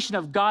declaration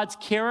of God's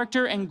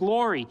character and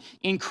glory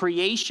in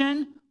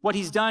creation, what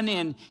he's done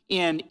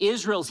in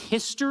Israel's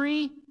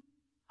history.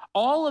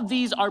 All of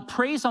these are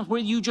praise songs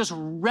where you just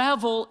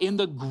revel in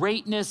the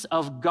greatness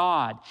of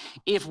God.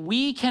 If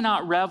we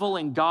cannot revel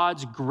in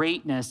God's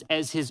greatness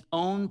as his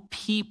own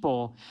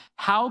people,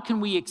 how can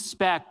we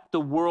expect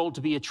the world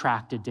to be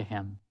attracted to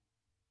him?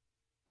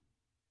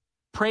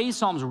 Praise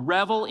psalms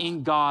revel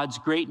in God's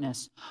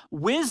greatness.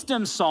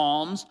 Wisdom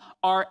psalms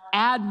are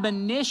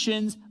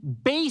admonitions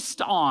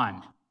based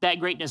on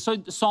that greatness. So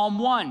Psalm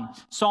 1,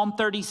 Psalm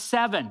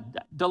 37,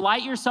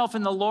 delight yourself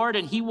in the Lord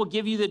and he will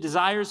give you the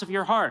desires of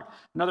your heart.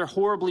 Another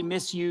horribly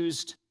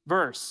misused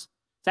verse.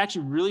 It's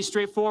actually really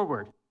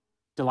straightforward.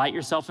 Delight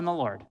yourself in the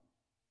Lord.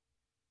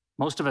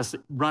 Most of us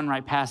run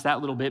right past that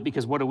little bit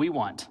because what do we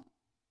want?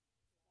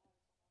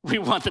 We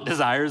want the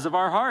desires of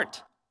our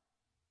heart.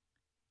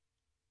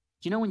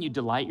 Do you know when you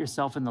delight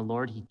yourself in the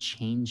Lord, he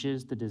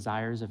changes the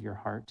desires of your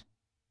heart?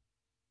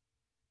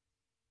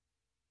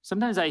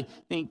 Sometimes I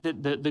think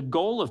that the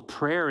goal of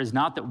prayer is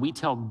not that we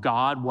tell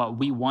God what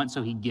we want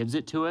so he gives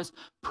it to us.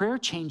 Prayer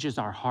changes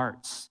our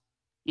hearts.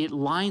 It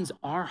lines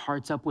our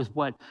hearts up with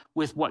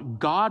what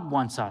God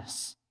wants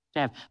us to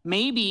have.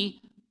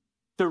 Maybe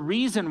the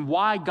reason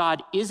why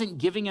God isn't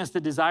giving us the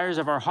desires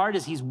of our heart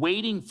is he's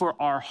waiting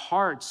for our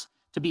hearts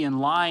to be in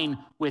line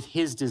with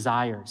his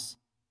desires.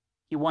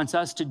 He wants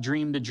us to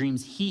dream the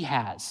dreams he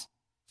has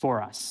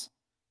for us.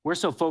 We're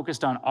so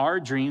focused on our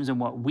dreams and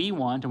what we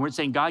want, and we're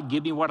saying, God,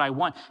 give me what I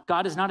want.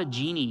 God is not a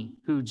genie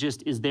who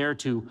just is there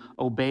to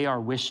obey our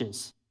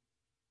wishes.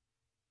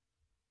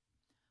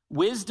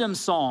 Wisdom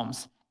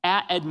psalms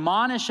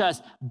admonish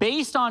us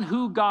based on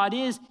who God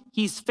is.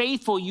 He's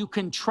faithful. You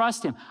can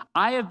trust him.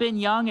 I have been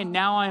young and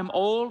now I am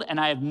old, and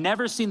I have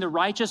never seen the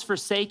righteous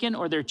forsaken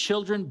or their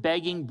children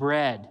begging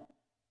bread.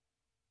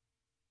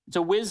 It's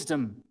a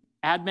wisdom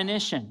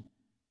admonition.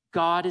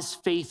 God is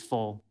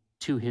faithful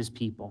to his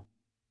people.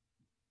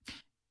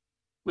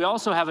 We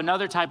also have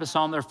another type of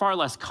psalm. They're far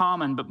less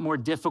common, but more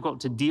difficult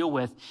to deal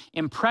with.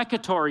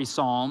 Imprecatory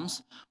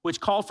psalms, which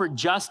call for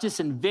justice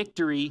and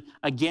victory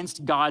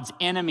against God's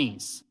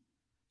enemies.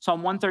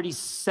 Psalm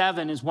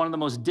 137 is one of the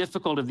most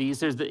difficult of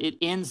these. It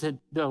ends at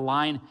the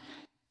line,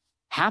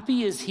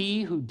 happy is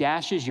he who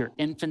dashes your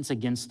infants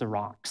against the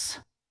rocks.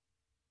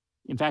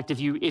 In fact, if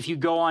you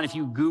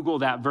Google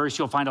that verse,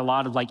 you'll find a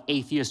lot of like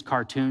atheist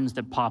cartoons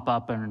that pop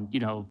up and,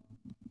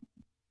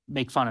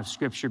 make fun of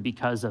Scripture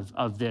because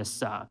of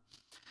this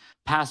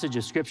passage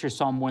of Scripture,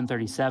 Psalm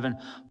 137.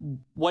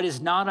 What is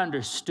not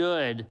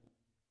understood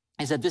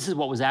is that this is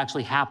what was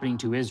actually happening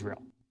to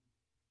Israel.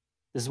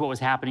 This is what was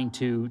happening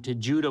to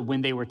Judah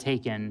when they were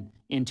taken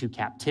into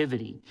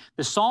captivity.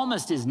 The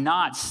psalmist is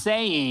not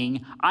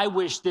saying, I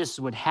wish this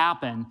would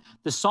happen.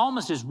 The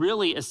psalmist is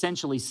really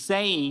essentially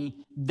saying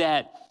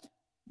that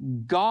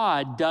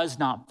God does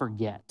not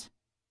forget.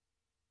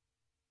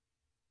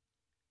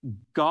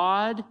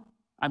 God,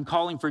 I'm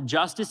calling for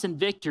justice and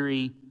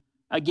victory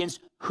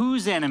against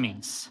whose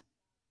enemies?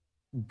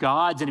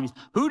 God's enemies.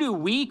 Who do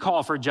we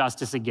call for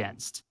justice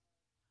against?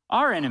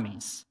 Our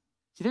enemies.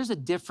 See, there's a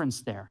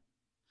difference there.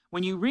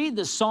 When you read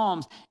the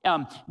Psalms,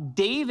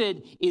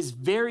 David is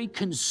very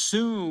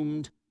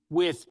consumed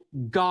with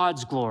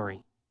God's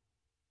glory.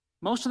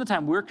 Most of the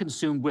time, we're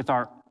consumed with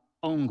our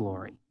own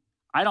glory.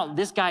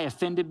 This guy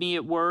offended me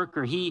at work,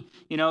 or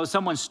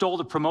someone stole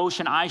the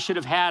promotion I should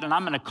have had, and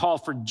I'm going to call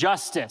for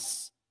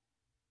justice.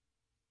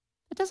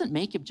 It doesn't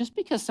make it, just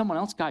because someone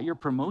else got your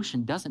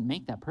promotion doesn't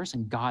make that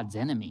person God's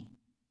enemy.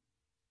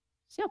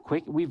 See how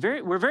quick,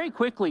 we're very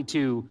quickly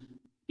to,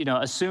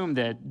 assume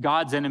that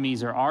God's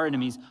enemies are our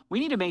enemies. We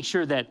need to make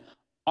sure that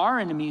our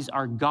enemies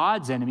are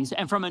God's enemies.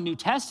 And from a New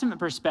Testament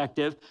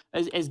perspective,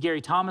 as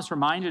Gary Thomas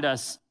reminded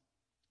us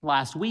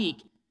last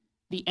week,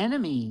 the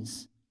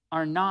enemies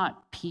are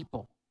not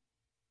people.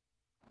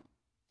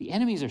 The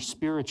enemies are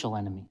spiritual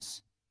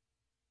enemies.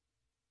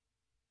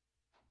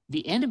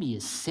 The enemy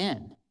is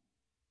sin.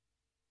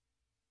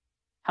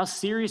 How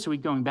serious are we,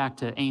 going back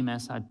to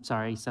Amos? I'm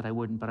sorry, I said I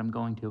wouldn't, but I'm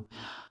going to.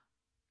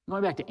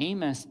 Going back to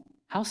Amos,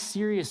 how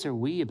serious are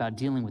we about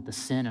dealing with the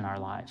sin in our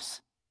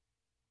lives?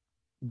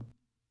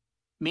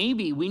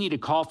 Maybe we need to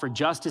call for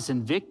justice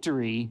and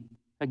victory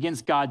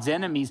against God's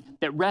enemies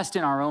that rest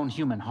in our own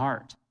human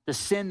heart. The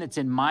sin that's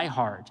in my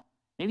heart.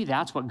 Maybe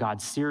that's what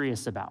God's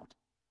serious about.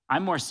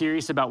 I'm more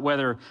serious about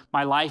whether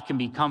my life can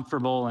be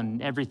comfortable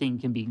and everything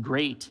can be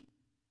great.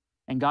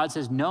 And God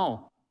says,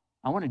 no,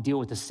 I want to deal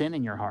with the sin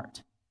in your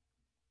heart.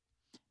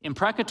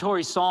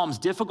 Imprecatory psalms,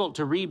 difficult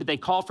to read, but they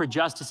call for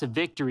justice and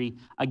victory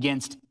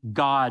against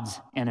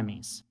God's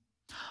enemies.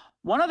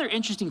 One other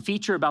interesting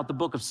feature about the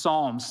book of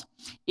Psalms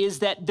is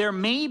that there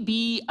may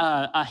be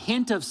a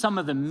hint of some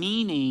of the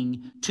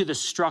meaning to the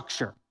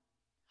structure.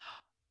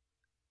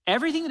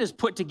 Everything that is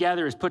put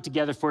together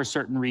for a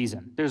certain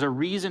reason. There's a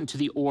reason to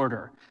the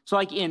order. So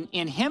like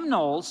in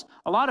hymnals,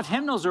 a lot of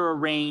hymnals are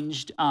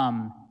arranged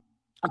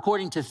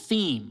according to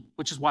theme,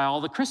 which is why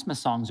all the Christmas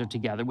songs are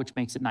together, which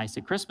makes it nice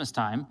at Christmas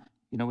time,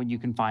 when you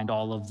can find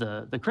all of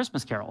the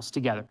Christmas carols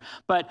together.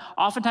 But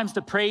oftentimes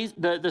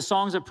the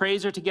songs of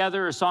praise are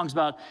together, or songs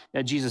about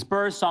Jesus'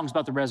 birth, songs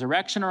about the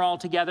resurrection are all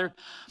together.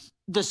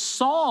 The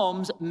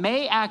Psalms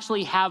may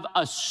actually have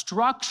a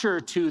structure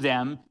to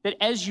them that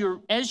as you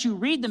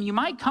read them, you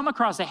might come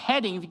across a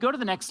heading, if you go to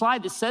the next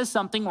slide, that says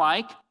something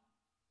like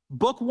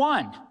Book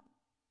 1,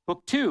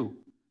 Book 2.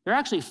 There are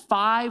actually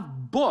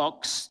 5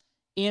 books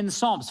in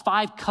Psalms,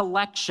 5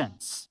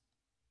 collections.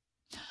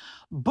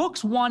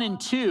 Books 1 and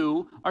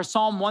 2 are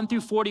Psalm 1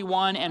 through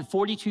 41 and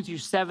 42 through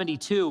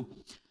 72.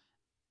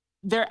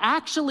 They're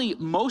actually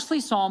mostly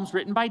Psalms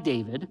written by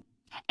David,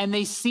 and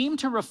they seem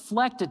to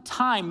reflect a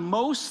time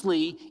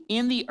mostly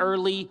in the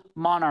early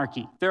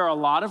monarchy. There are a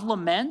lot of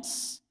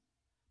laments,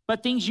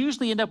 but things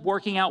usually end up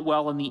working out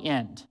well in the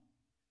end.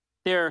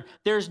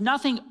 There's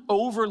nothing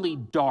overly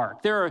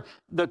dark. There are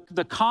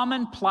the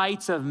common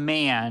plights of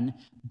man.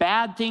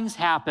 Bad things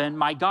happen.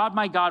 My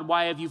God,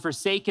 why have you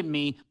forsaken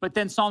me? But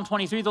then Psalm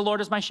 23, the Lord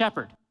is my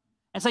shepherd.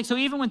 And it's like, so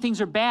even when things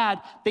are bad,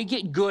 they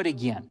get good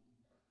again.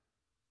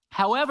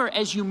 However,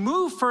 as you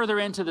move further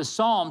into the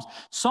Psalms,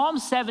 Psalm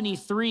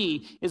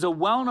 73 is a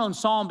well-known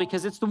psalm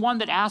because it's the one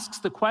that asks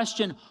the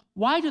question,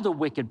 why do the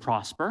wicked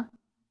prosper?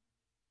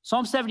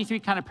 Psalm 73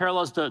 kind of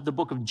parallels the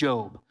book of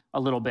Job a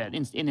little bit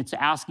in its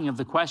asking of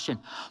the question.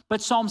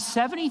 But Psalm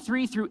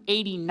 73 through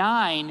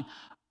 89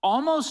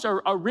 almost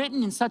are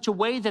written in such a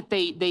way that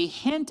they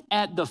hint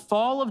at the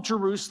fall of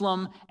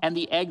Jerusalem and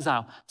the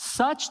exile,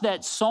 such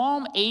that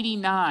Psalm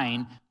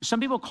 89, some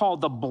people call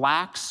the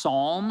Black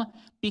Psalm,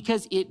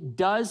 because it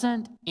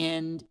doesn't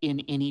end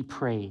in any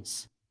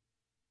praise.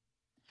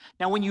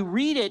 Now, when you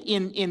read it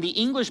in the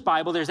English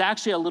Bible, there's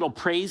actually a little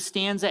praise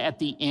stanza at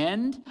the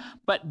end,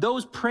 but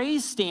those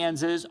praise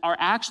stanzas are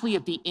actually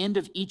at the end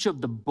of each of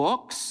the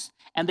books,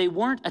 and they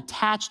weren't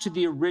attached to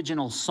the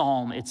original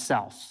psalm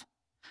itself.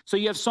 So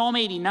you have Psalm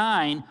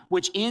 89,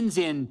 which ends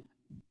in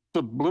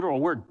the literal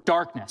word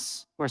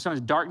darkness, where someone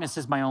says, darkness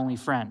is my only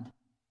friend.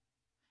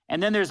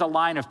 And then there's a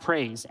line of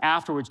praise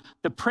afterwards.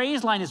 The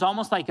praise line is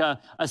almost like a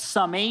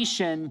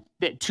summation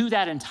to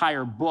that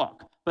entire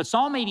book. But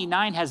Psalm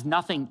 89 has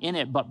nothing in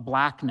it but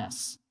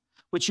blackness,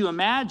 which you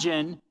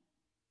imagine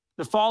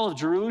the fall of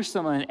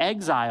Jerusalem and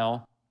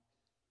exile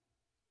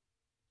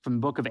from the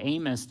book of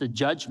Amos, the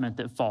judgment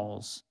that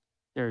falls.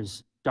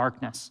 There's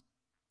darkness.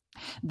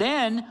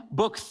 Then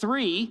book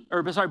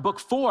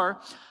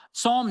 4,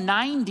 Psalm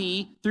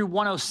 90 through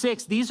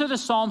 106, these are the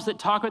Psalms that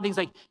talk about things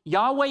like,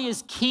 Yahweh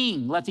is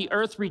king, let the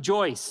earth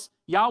rejoice.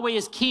 Yahweh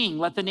is king,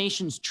 let the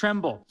nations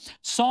tremble.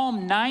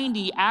 Psalm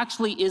 90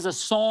 actually is a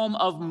psalm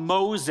of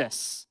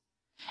Moses.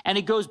 And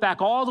it goes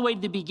back all the way to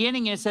the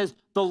beginning, and it says,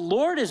 the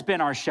Lord has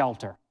been our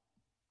shelter.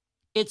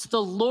 It's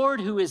the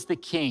Lord who is the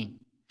king.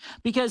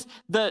 Because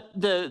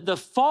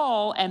the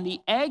fall and the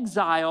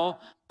exile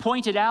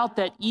pointed out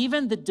that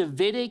even the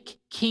Davidic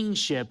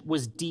kingship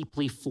was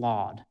deeply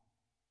flawed.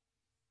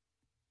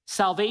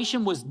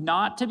 Salvation was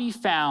not to be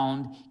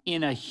found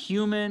in a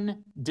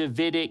human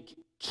Davidic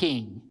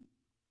king.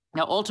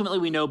 Now, ultimately,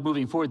 we know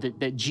moving forward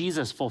that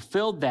Jesus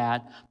fulfilled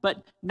that,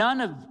 but none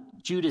of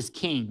Judah's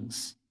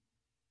kings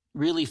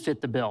really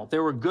fit the bill.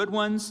 There were good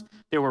ones,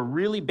 there were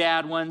really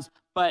bad ones,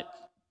 but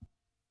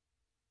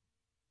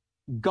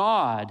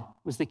God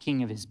was the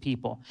king of his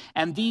people.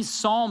 And these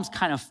Psalms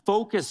kind of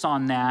focus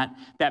on that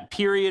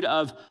period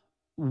of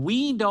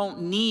we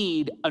don't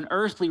need an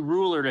earthly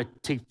ruler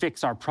to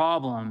fix our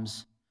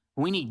problems.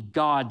 We need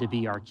God to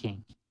be our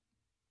king.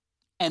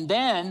 And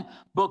then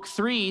book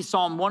 3,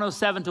 Psalm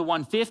 107 to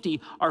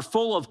 150 are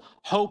full of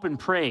hope and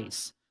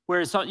praise.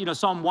 Whereas,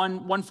 Psalm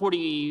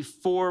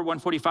 144,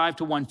 145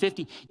 to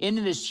 150,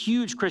 into this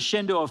huge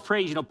crescendo of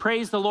praise.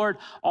 Praise the Lord,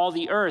 all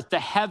the earth, the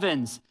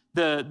heavens,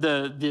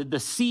 the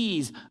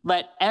seas.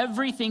 Let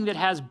everything that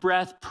has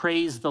breath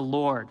praise the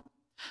Lord.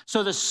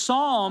 So the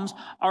Psalms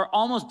are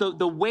almost,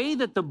 the way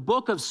that the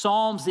book of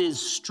Psalms is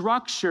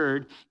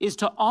structured is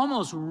to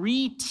almost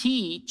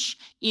reteach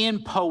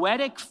in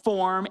poetic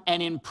form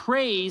and in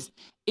praise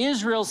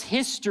Israel's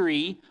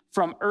history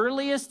from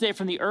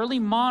the early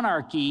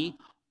monarchy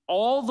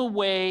all the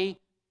way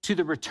to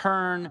the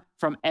return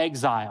from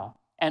exile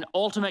and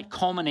ultimate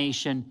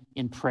culmination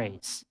in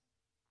praise.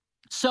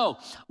 So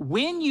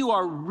when you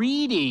are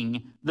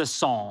reading the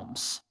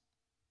Psalms,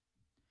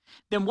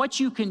 then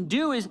what you can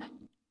do is,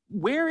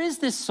 where is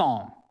this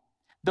psalm?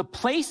 The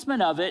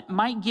placement of it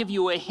might give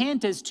you a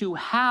hint as to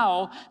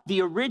how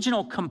the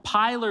original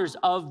compilers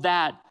of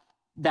that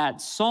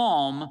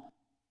psalm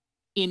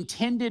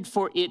intended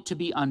for it to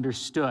be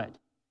understood.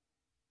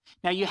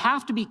 Now, you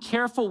have to be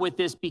careful with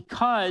this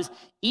because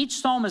each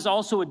psalm is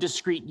also a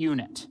discrete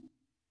unit.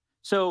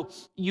 So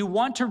you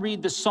want to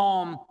read the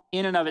psalm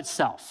in and of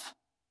itself.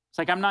 It's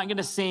like, I'm not going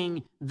to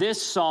sing this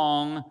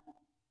song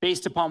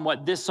based upon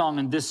what this song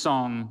and this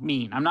song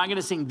mean. I'm not going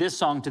to sing this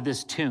song to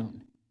this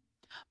tune.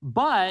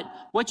 But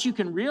what you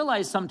can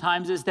realize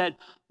sometimes is that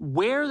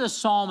where the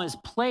psalm is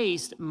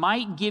placed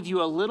might give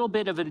you a little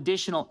bit of an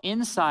additional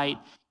insight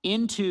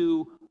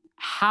into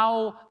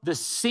how the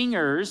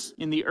singers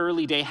in the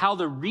early day, how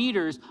the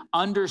readers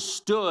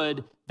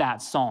understood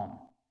that psalm.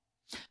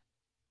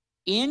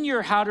 In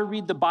your How to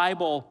Read the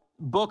Bible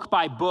book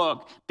by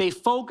book, they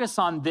focus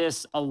on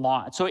this a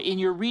lot. So in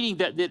your reading,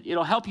 that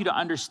it'll help you to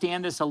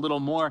understand this a little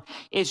more.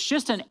 It's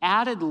just an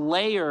added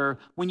layer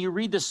when you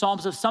read the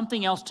Psalms of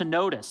something else to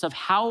notice, of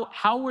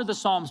how were the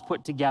Psalms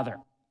put together.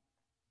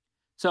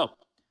 So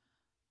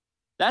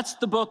that's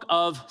the book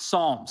of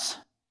Psalms.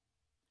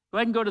 Go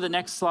ahead and go to the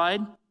next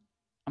slide.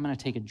 I'm going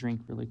to take a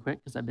drink really quick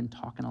because I've been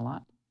talking a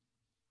lot.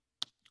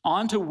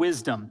 On to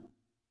wisdom.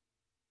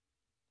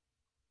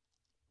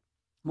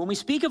 When we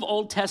speak of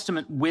Old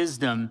Testament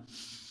wisdom,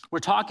 we're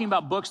talking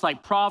about books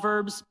like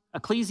Proverbs,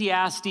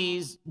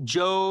 Ecclesiastes,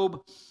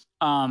 Job,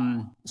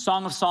 Song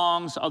of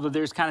Songs, although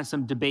there's kind of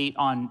some debate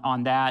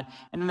on that.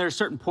 And then there are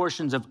certain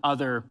portions of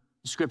other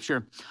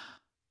scripture.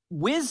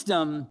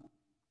 Wisdom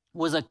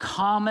was a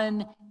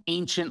common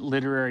ancient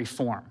literary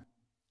form.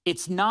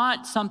 It's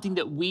not something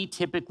that we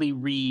typically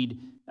read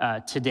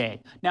today.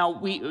 Now,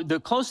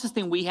 the closest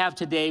thing we have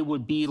today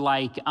would be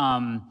like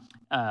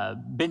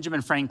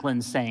Benjamin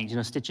Franklin's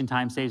sayings, stitch in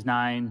time saves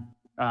 9,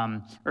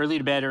 early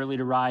to bed, early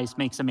to rise,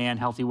 makes a man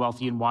healthy,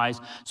 wealthy, and wise.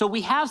 So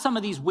we have some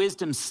of these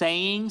wisdom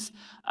sayings.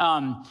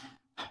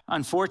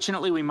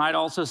 Unfortunately, we might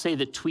also say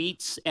that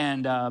tweets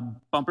and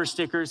bumper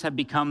stickers have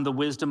become the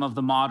wisdom of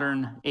the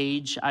modern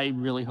age. I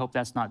really hope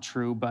that's not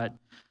true, but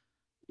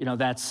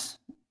that's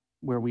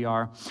where we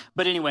are.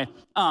 But anyway,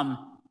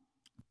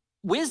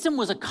 wisdom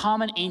was a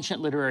common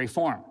ancient literary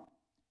form.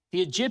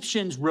 The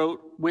Egyptians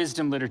wrote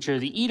wisdom literature.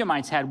 The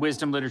Edomites had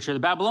wisdom literature. The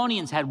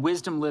Babylonians had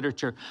wisdom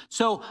literature.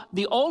 So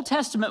the Old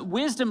Testament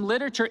wisdom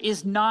literature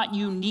is not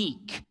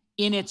unique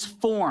in its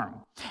form.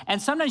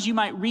 And sometimes you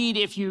might read,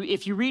 if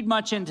you read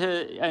much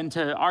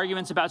into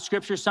arguments about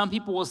Scripture, some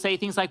people will say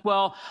things like,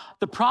 well,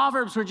 the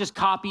Proverbs were just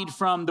copied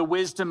from the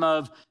wisdom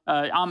of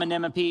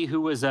Amenemope,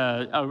 who was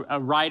a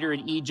writer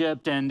in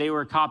Egypt, and they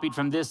were copied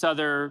from this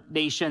other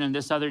nation and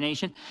this other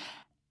nation.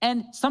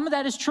 And some of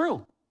that is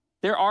true.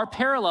 There are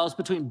parallels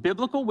between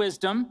biblical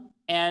wisdom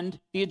and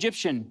the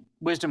Egyptian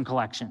wisdom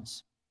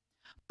collections.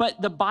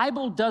 But the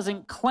Bible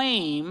doesn't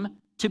claim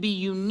to be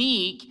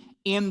unique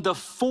in the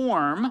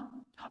form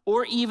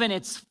or even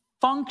its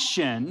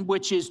function,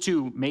 which is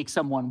to make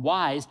someone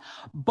wise,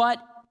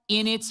 but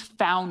in its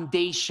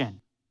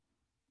foundation.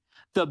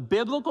 The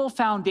biblical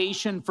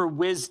foundation for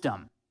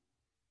wisdom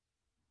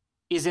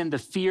is in the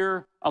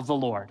fear of the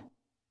Lord.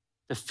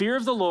 The fear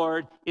of the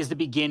Lord is the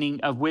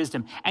beginning of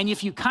wisdom. And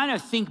if you kind of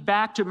think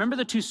back to, remember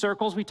the two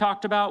circles we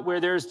talked about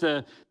where there's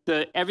the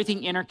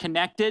everything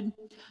interconnected?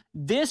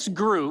 This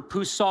group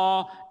who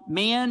saw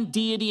man,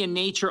 deity, and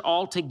nature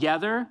all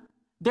together,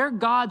 their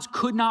gods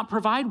could not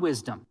provide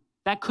wisdom.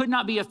 That could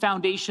not be a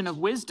foundation of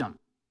wisdom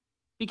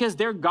because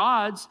their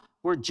gods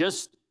were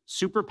just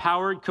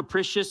superpowered,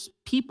 capricious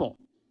people.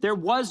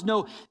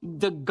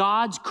 The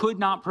gods could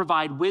not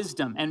provide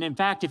wisdom. And in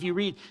fact, if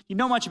you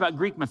know much about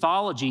Greek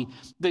mythology,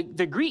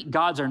 the Greek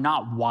gods are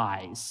not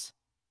wise.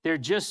 They're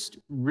just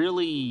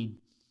really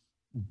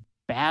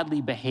badly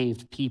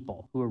behaved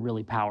people who are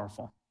really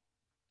powerful.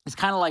 It's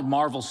kind of like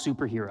Marvel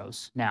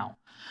superheroes now.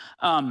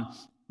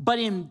 But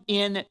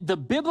in the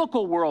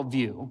biblical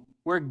worldview,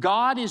 where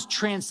God is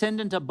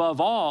transcendent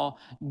above all,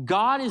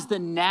 God is the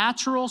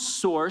natural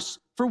source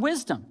for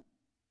wisdom.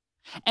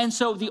 And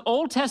so the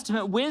Old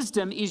Testament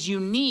wisdom is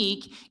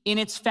unique in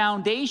its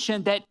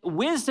foundation, that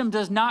wisdom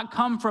does not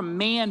come from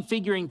man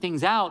figuring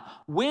things out.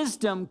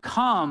 Wisdom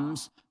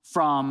comes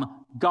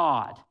from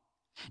God.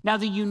 Now,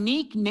 the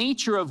unique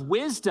nature of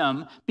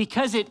wisdom,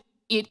 because it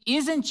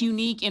isn't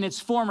unique in its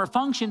form or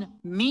function,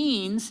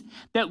 means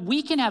that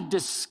we can have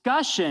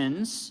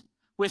discussions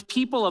with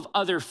people of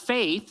other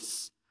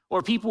faiths,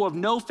 or people of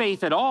no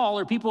faith at all,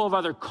 or people of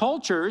other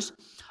cultures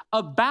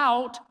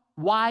about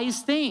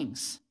wise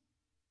things.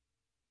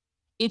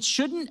 It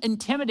shouldn't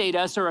intimidate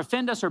us or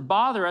offend us or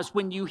bother us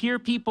when you hear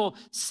people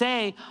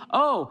say,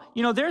 oh,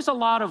 there's a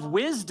lot of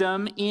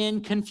wisdom in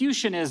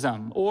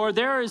Confucianism, or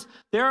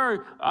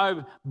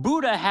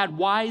Buddha had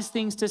wise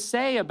things to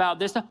say about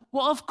this.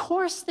 Well, of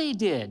course they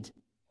did,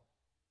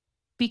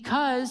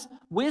 because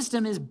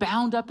wisdom is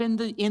bound up in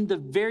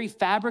the very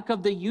fabric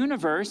of the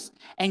universe,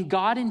 and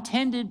God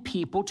intended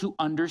people to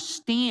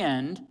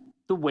understand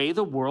the way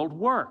the world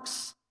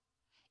works.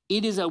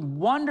 It is a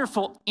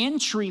wonderful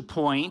entry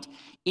point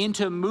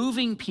into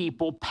moving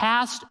people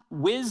past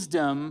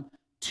wisdom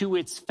to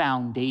its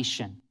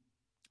foundation.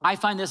 I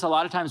find this a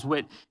lot of times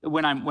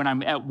when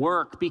I'm at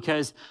work,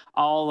 because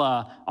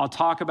I'll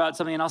talk about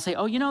something and I'll say,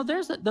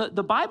 there's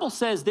the Bible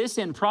says this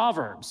in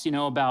Proverbs,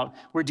 about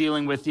we're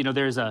dealing with,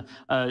 there's a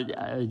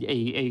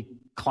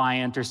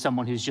client or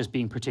someone who's just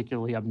being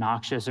particularly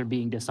obnoxious or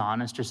being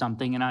dishonest or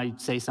something, and I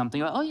say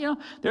something like,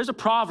 there's a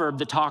proverb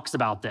that talks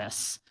about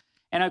this,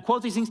 and I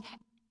quote these things.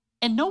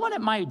 And no one at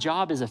my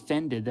job is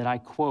offended that I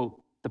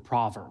quote the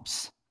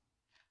Proverbs.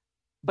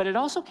 But it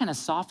also kind of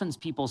softens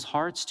people's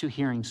hearts to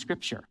hearing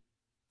Scripture.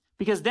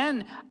 Because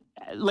then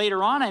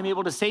later on, I'm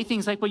able to say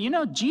things like,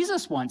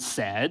 Jesus once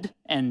said,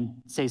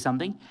 and say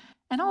something.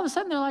 And all of a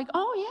sudden, they're like,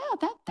 oh,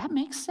 yeah, that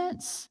makes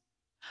sense.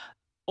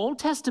 Old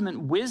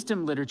Testament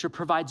wisdom literature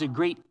provides a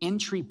great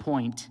entry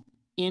point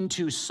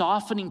into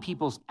softening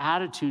people's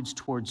attitudes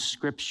towards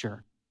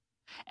Scripture.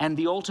 And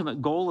the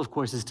ultimate goal, of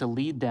course, is to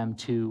lead them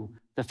to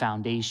the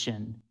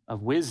foundation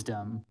of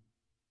wisdom,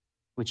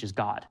 which is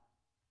God.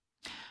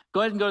 Go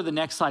ahead and go to the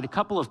next slide. A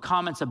couple of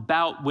comments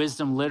about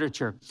wisdom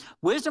literature.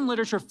 Wisdom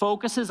literature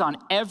focuses on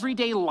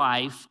everyday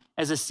life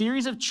as a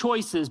series of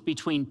choices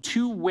between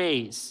two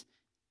ways.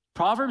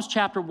 Proverbs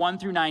chapter 1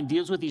 through 9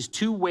 deals with these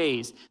two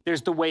ways.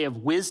 There's the way of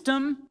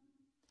wisdom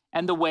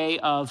and the way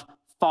of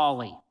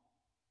folly.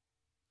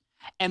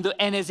 And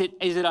as it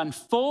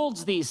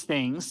unfolds these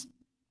things,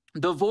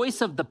 the voice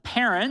of the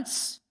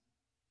parents,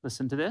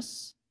 listen to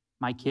this,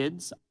 my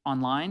kids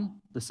online,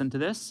 listen to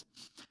this.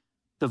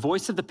 The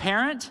voice of the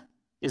parent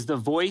is the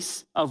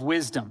voice of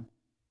wisdom.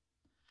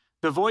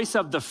 The voice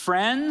of the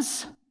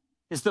friends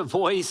is the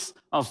voice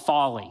of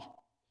folly.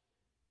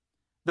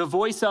 The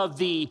voice of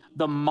the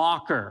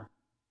mocker,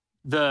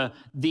 the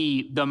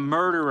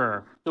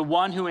murderer, the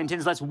one who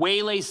intends, let's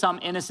waylay some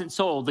innocent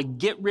soul, the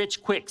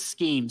get-rich-quick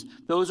schemes,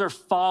 those are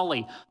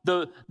folly.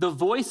 The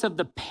voice of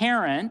the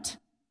parent,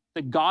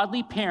 the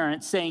godly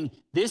parent, saying,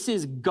 this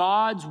is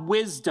God's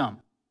wisdom,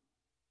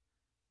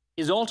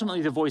 is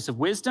ultimately the voice of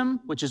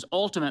wisdom, which is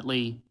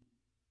ultimately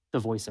the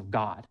voice of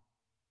God.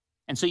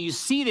 And so you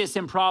see this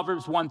in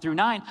Proverbs 1 through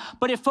 9,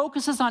 but it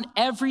focuses on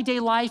everyday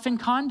life and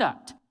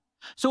conduct.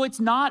 So it's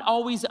not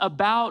always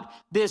about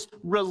this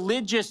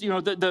religious,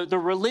 the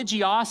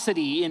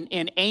religiosity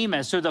in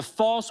Amos, or the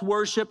false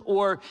worship,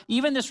 or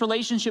even this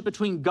relationship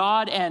between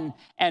God and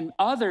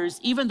others.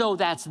 Even though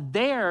that's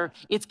there,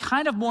 it's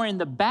kind of more in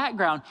the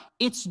background.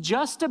 It's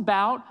just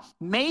about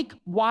make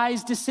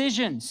wise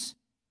decisions.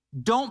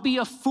 Don't be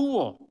a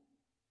fool.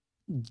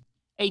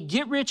 A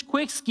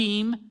get-rich-quick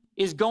scheme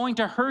is going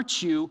to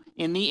hurt you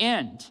in the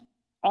end.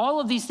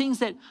 All of these things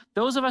that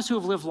those of us who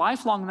have lived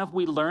life long enough,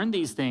 we learn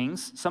these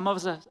things. Some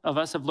of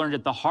us have learned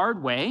it the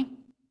hard way.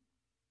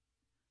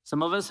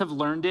 Some of us have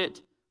learned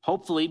it,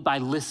 hopefully, by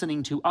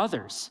listening to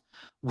others.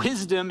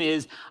 Wisdom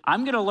is,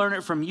 I'm going to learn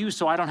it from you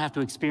so I don't have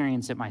to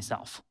experience it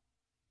myself.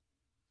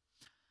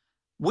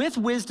 With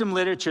wisdom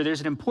literature,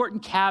 there's an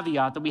important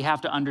caveat that we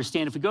have to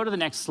understand. If we go to the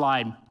next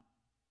slide,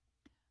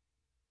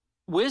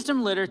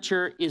 wisdom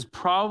literature is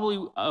probably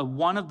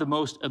one of the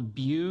most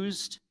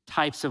abused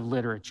types of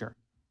literature.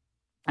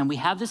 And we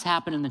have this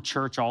happen in the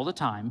church all the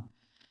time.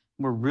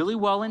 We're really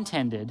well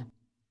intended,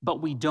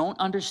 but we don't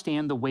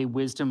understand the way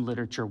wisdom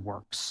literature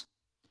works.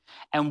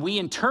 And we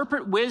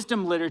interpret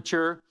wisdom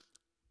literature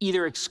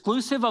either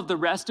exclusive of the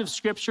rest of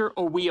Scripture,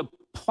 or we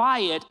apply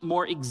it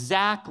more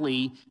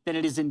exactly than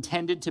it is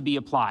intended to be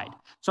applied.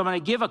 So I'm going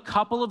to give a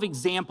couple of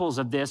examples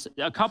of this.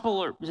 A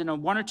couple are,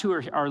 one or two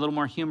are a little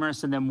more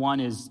humorous, and then one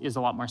is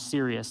a lot more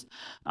serious.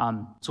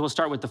 So we'll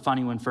start with the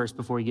funny one first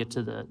before we get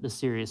to the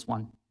serious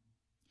one.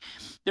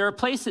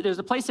 There's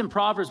a place in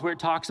Proverbs where it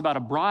talks about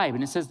a bribe,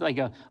 and it says like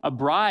a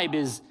bribe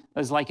is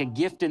like a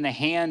gift in the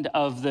hand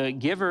of the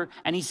giver,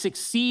 and he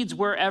succeeds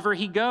wherever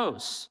he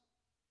goes.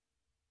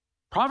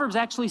 Proverbs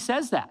actually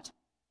says that.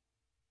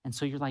 And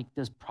so you're like,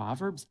 does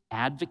Proverbs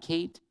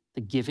advocate the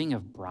giving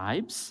of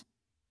bribes?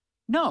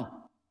 No,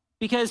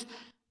 because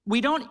we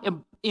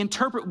don't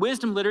interpret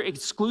wisdom literature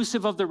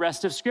exclusive of the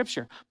rest of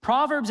Scripture.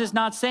 Proverbs is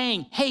not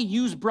saying, hey,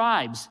 use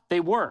bribes, they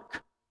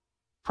work.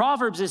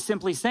 Proverbs is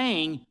simply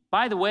saying,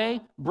 by the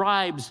way,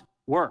 bribes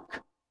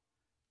work.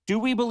 Do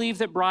we believe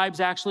that bribes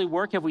actually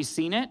work? Have we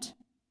seen it?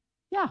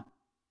 Yeah.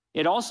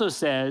 It also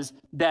says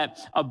that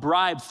a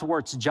bribe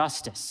thwarts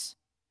justice.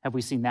 Have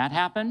we seen that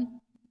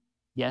happen?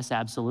 Yes,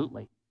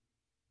 absolutely.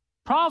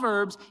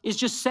 Proverbs is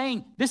just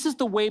saying this is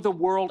the way the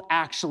world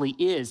actually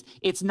is.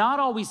 It's not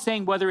always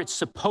saying whether it's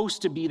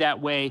supposed to be that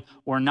way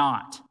or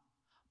not.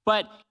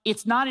 But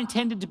it's not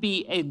intended to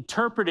be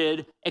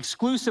interpreted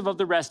exclusive of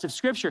the rest of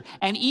Scripture.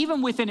 And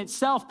even within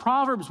itself,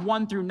 Proverbs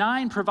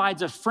 1-9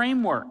 provides a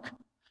framework.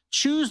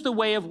 Choose the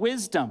way of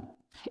wisdom.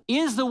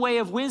 Is the way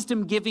of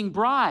wisdom giving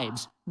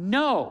bribes?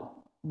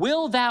 No.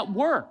 Will that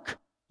work?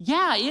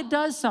 Yeah, it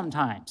does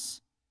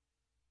sometimes.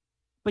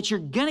 But you're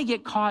going to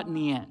get caught in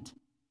the end.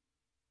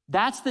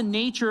 That's the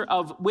nature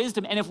of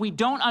wisdom. And if we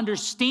don't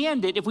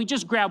understand it, if we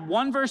just grab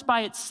one verse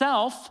by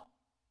itself,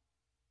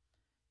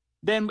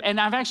 then, and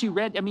I've actually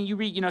read, you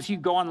read, if you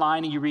go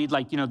online and you read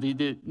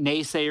the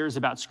naysayers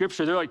about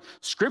Scripture, they're like,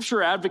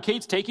 Scripture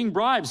advocates taking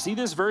bribes. See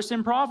this verse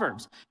in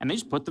Proverbs. And they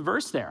just put the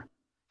verse there.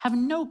 Have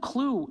no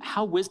clue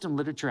how wisdom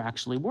literature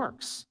actually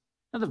works.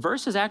 Now, the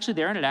verse is actually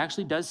there, and it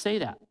actually does say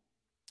that.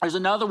 There's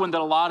another one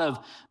that a lot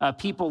of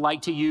people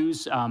like to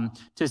use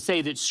to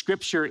say that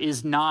Scripture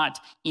is not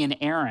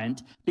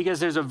inerrant,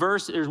 because there's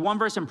one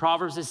verse in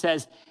Proverbs that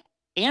says,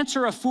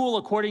 answer a fool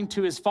according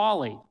to his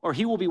folly, or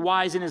he will be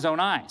wise in his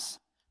own eyes.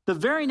 The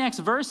very next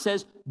verse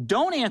says,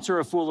 don't answer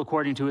a fool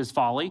according to his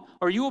folly,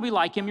 or you will be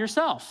like him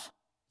yourself.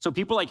 So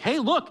people are like, hey,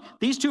 look,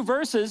 these two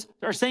verses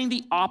are saying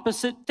the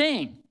opposite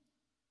thing.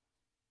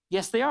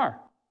 Yes, they are,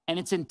 and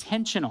it's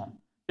intentional.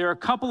 There are a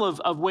couple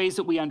of ways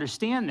that we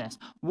understand this.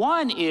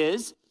 One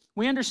is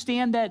we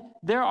understand that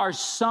there are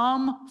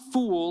some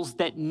fools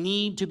that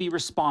need to be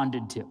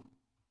responded to.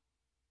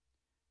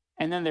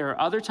 And then there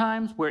are other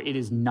times where it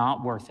is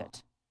not worth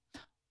it.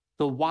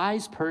 The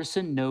wise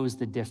person knows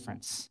the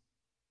difference.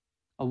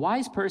 A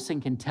wise person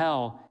can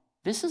tell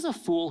this is a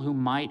fool who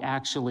might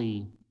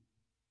actually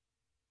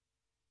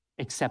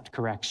accept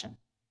correction,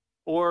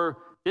 or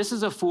this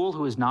is a fool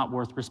who is not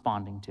worth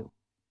responding to.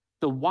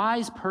 The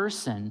wise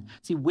person,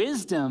 see,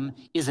 wisdom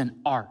is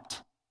an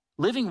art.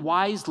 Living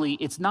wisely,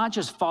 it's not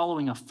just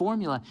following a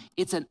formula,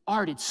 it's an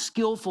art, it's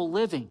skillful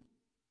living.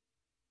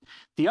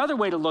 The other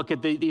way to look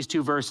at these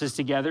two verses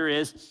together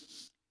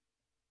is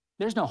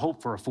there's no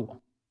hope for a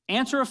fool.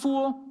 Answer a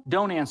fool,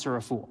 don't answer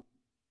a fool.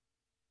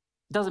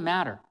 It doesn't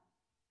matter,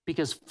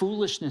 because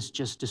foolishness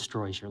just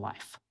destroys your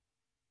life.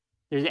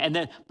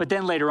 But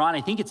then later on,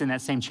 I think it's in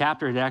that same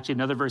chapter, there's actually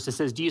another verse that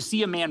says, do you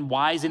see a man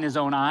wise in his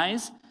own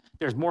eyes?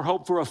 There's more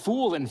hope for a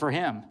fool than for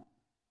him.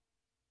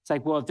 It's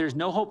like, well, if there's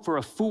no hope for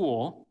a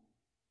fool,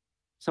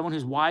 someone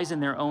who's wise in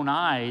their own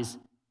eyes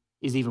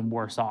is even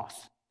worse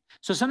off.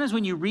 So sometimes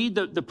when you read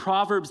the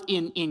Proverbs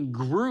in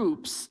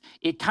groups,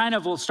 it kind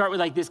of will start with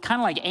like this, kind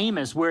of like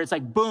Amos, where it's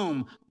like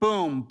boom,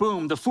 boom,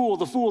 boom, the fool,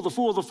 the fool, the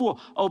fool, the fool.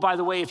 Oh, by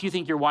the way, if you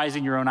think you're wise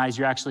in your own eyes,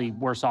 you're actually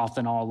worse off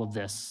than all of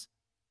this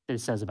that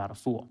it says about a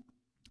fool.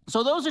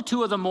 So those are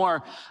two of the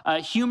more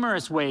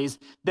humorous ways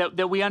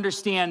that we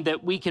understand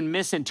that we can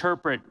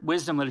misinterpret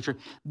wisdom literature.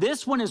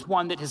 This one is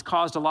one that has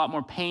caused a lot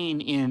more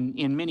pain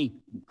in many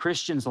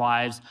Christians'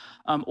 lives,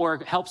 or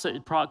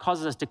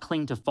causes us to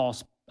cling to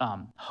false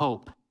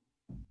hope.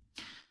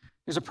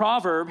 There's a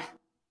proverb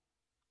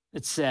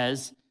that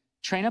says,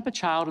 train up a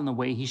child in the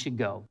way he should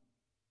go,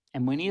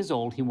 and when he is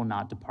old, he will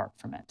not depart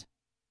from it.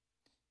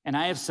 And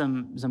I have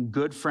some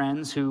good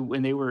friends who,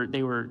 when they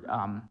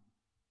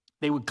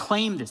would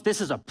claim this.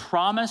 This is a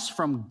promise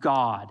from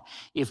God.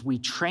 If we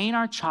train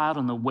our child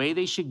in the way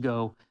they should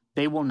go,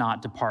 they will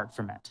not depart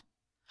from it.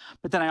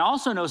 But then I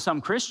also know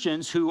some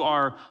Christians who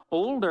are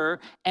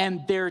older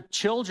and their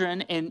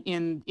children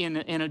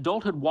in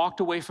adulthood walked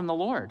away from the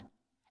Lord.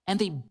 And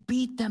they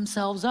beat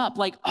themselves up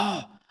like,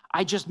 oh,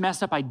 I just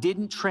messed up. I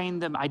didn't train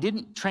them. I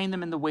didn't train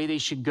them in the way they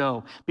should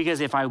go. Because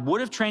if I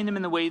would have trained them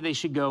in the way they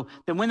should go,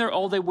 then when they're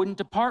old, they wouldn't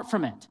depart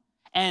from it.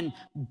 And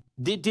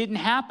it didn't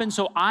happen,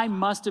 so I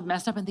must have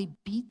messed up, and they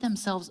beat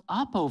themselves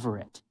up over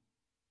it.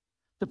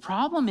 The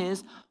problem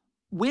is,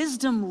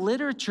 wisdom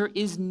literature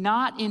is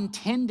not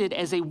intended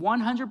as a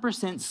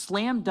 100%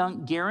 slam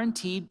dunk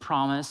guaranteed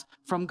promise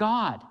from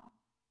God.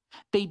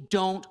 They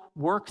don't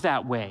work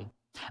that way.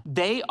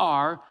 They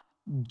are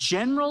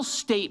general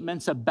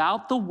statements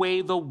about the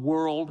way the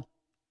world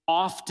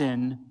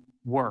often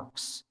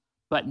works,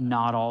 but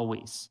not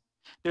always.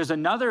 There's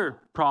another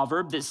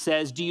proverb that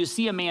says, do you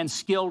see a man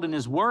skilled in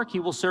his work? He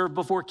will serve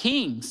before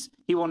kings.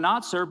 He will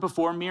not serve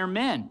before mere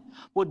men.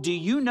 Well, do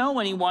you know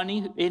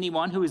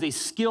anyone who is a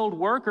skilled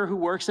worker who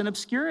works in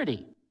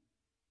obscurity?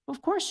 Well,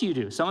 of course you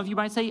do. Some of you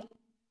might say,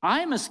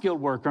 I'm a skilled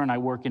worker and I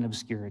work in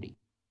obscurity.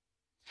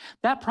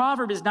 That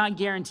proverb is not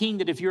guaranteeing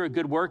that if you're a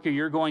good worker,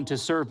 you're going to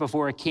serve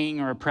before a king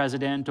or a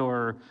president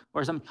or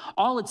something.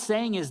 All it's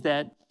saying is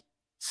that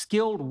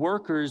skilled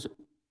workers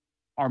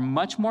are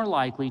much more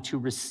likely to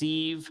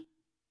receive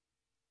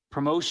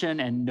promotion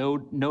and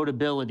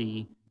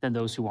notability than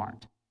those who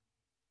aren't.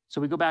 So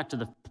we go back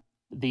to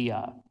the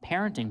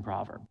parenting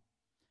proverb.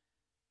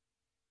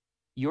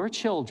 Your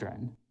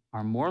children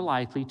are more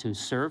likely to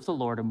serve the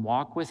Lord and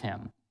walk with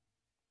him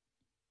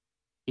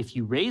if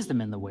you raise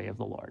them in the way of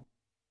the Lord.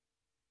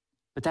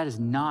 But that is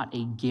not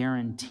a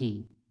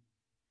guarantee.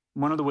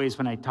 One of the ways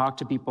when I talk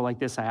to people like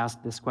this, I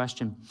ask this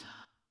question: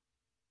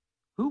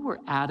 who were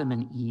Adam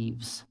and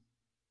Eve's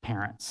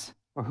parents?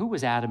 Or who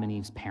was Adam and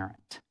Eve's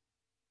parent?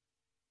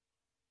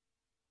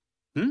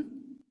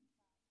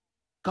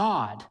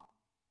 God.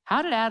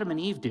 How did Adam and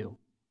Eve do?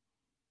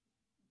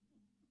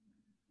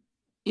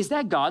 Is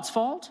that God's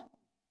fault?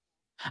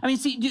 I mean,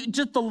 see,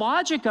 just the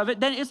logic of it,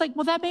 then it's like,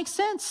 well, that makes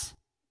sense.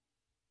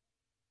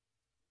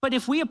 But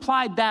if we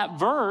applied that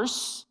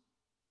verse,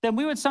 then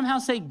we would somehow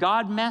say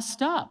God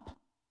messed up.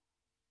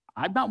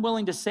 I'm not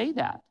willing to say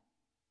that.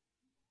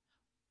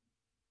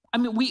 I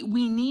mean,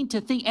 we need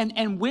to think,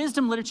 and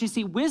wisdom literature,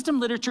 see,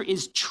 wisdom literature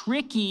is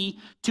tricky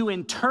to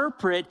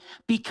interpret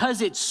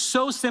because it's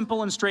so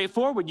simple and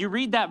straightforward. You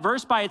read that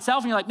verse by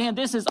itself and you're like, man,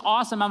 this is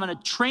awesome. I'm going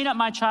to train up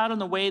my child in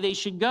the way they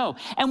should go.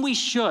 And we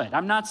should.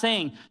 I'm not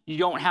saying you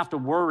don't have to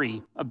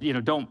worry,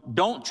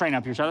 don't train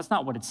up your child. That's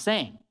not what it's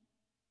saying.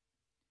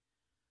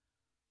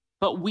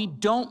 But we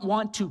don't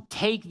want to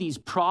take these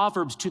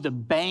proverbs to the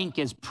bank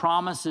as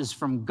promises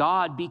from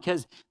God,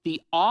 because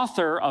the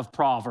author of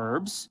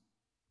Proverbs,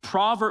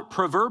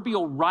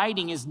 proverbial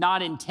writing, is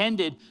not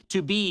intended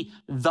to be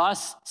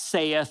 "thus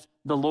saith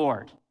the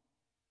Lord."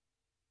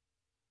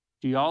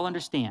 Do you all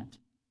understand?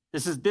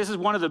 This is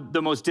one of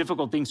the most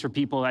difficult things for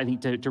people, I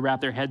think, to wrap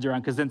their heads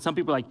around, because then some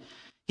people are like,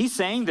 he's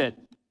saying that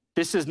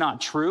this is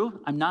not true.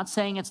 I'm not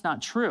saying it's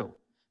not true.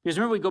 Because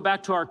remember, we go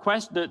back to our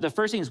question. The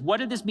first thing is, what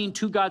did this mean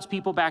to God's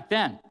people back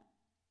then?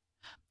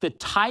 The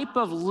type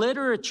of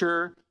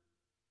literature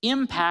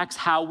impacts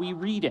how we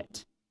read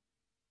it.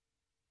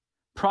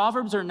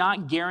 Proverbs are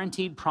not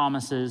guaranteed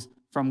promises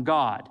from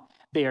God.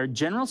 They are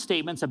general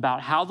statements about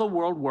how the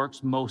world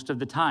works most of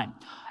the time.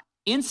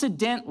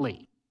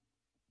 Incidentally,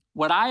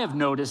 what I have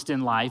noticed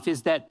in life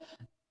is that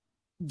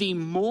the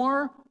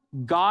more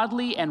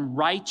godly and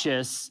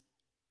righteous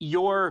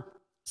your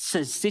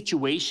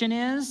situation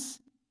is,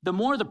 the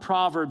more the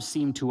Proverbs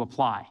seem to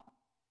apply.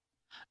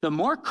 The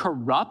more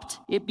corrupt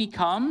it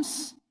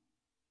becomes,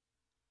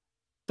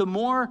 the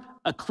more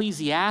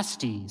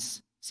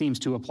Ecclesiastes seems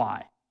to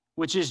apply,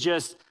 which is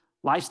just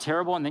life's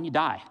terrible and then you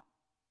die.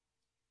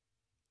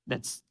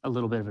 That's a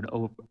little bit of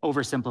an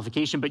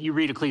oversimplification, but you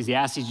read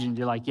Ecclesiastes and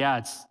you're like,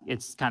 yeah,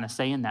 it's kind of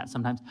saying that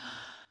sometimes.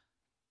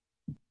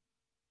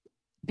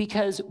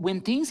 Because when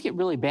things get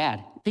really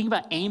bad, think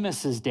about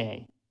Amos's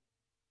day.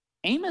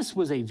 Amos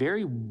was a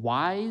very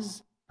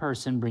wise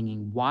person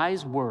bringing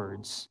wise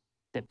words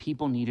that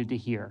people needed to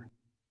hear.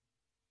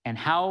 And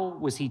how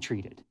was he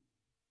treated?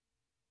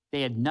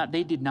 They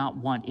did not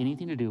want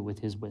anything to do with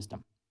his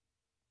wisdom.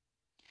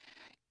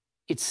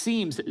 It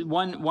seems that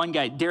one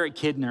guy, Derek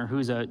Kidner,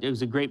 who's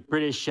a great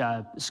British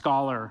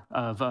scholar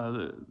of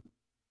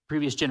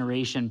previous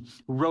generation,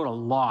 who wrote a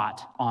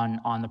lot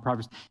on the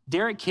Proverbs.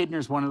 Derek Kidner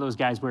is one of those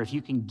guys where if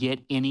you can get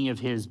any of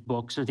his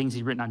books or things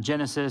he's written on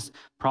Genesis,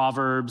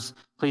 Proverbs,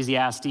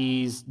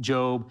 Ecclesiastes,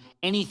 Job,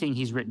 anything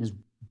he's written is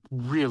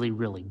really,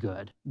 really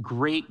good.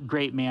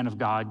 Great man of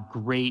God,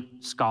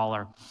 great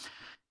scholar.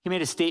 He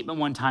made a statement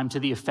one time to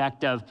the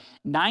effect of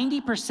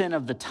 90%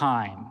 of the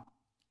time,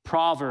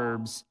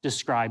 Proverbs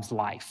describes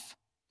life.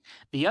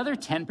 The other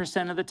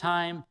 10% of the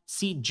time,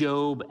 see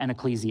Job and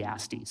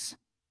Ecclesiastes.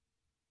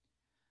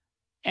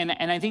 And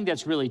I think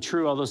that's really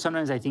true, although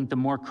sometimes I think the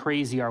more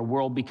crazy our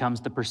world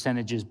becomes, the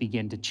percentages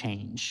begin to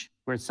change,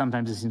 where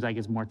sometimes it seems like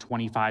it's more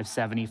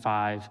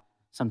 25-75,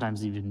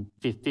 sometimes even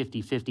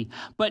 50-50.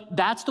 But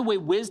that's the way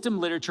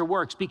wisdom literature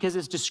works, because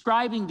it's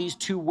describing these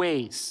two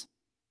ways: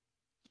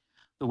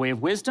 the way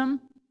of wisdom,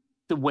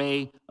 the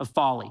way of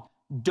folly.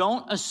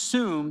 Don't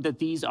assume that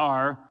these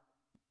are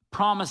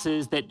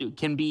promises that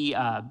can be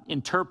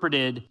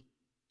interpreted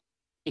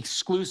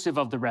exclusive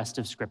of the rest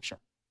of Scripture,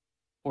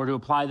 or to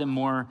apply them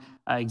more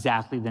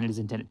exactly than it is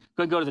intended.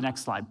 Go to the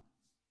next slide.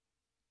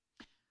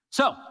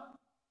 So,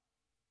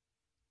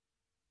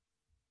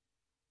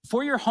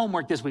 for your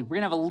homework this week, we're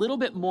going to have a little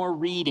bit more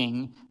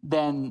reading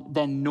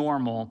than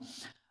normal,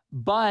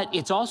 but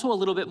it's also a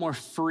little bit more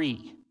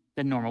free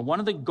than normal. One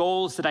of the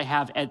goals that I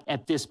have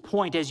at this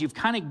point, as you've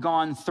kind of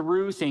gone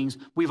through things,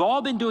 we've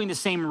all been doing the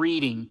same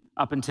reading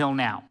up until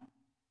now.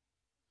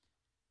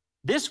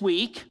 This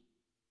week,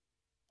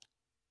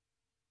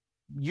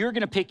 you're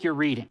going to pick your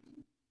reading.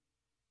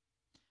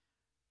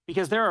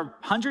 Because there are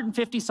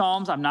 150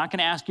 Psalms, I'm not going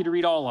to ask you to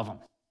read all of them.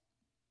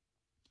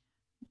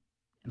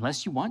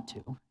 Unless you want to.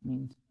 I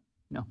mean,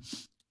 no.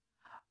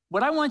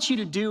 What I want you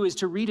to do is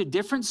to read a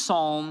different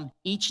Psalm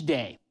each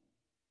day,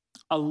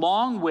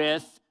 along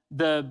with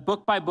the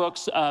book by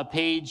books,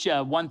 page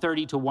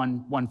 130 to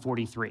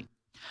 143.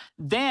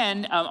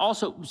 Then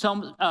also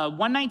Psalm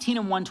 119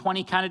 and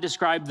 120 kind of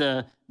describe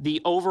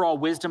the overall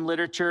wisdom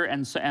literature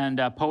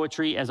and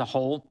poetry as a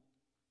whole.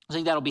 I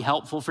think that'll be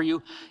helpful for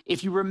you.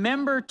 If you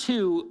remember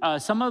too,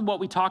 some of what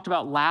we talked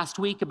about last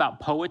week about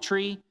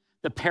poetry,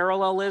 the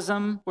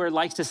parallelism where it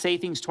likes to say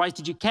things twice.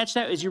 Did you catch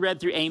that as you read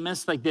through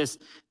Amos? Like this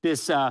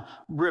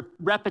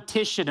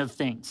repetition of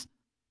things.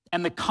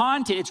 And the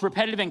content, it's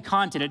repetitive in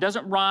content. It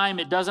doesn't rhyme.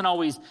 It doesn't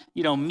always,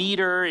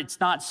 meter. It's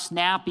not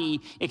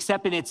snappy,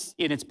 except in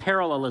its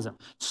parallelism.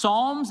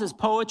 Psalms as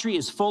poetry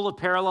is full of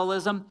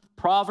parallelism.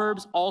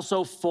 Proverbs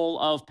also full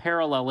of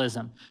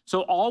parallelism.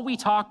 So all we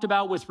talked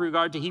about with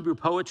regard to Hebrew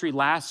poetry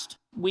last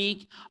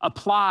week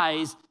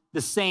applies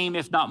the same,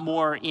 if not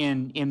more,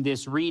 in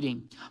this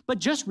reading. But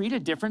just read a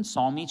different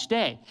psalm each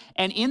day.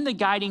 And in the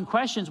guiding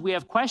questions, we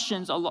have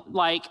questions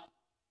like,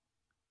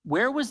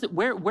 where was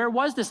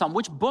this psalm?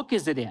 Which book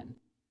is it in?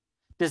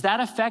 Does that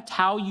affect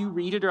how you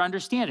read it or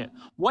understand it?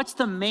 What's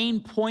the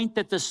main point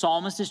that the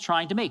psalmist is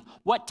trying to make?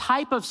 What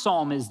type of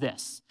psalm is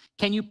this?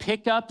 Can you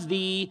pick up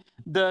the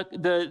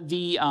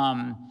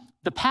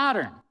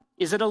pattern?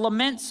 Is it a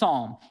lament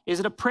psalm?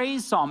 Is it a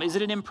praise psalm? Is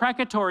it an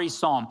imprecatory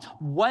psalm?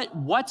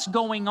 What's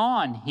going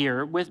on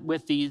here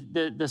with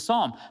the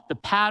psalm? The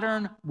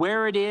pattern,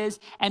 where it is,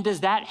 and does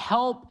that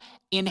help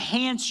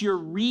enhance your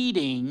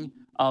reading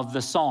of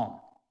the psalm?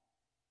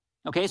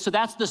 Okay, so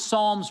that's the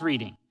Psalms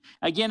reading.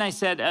 Again, I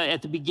said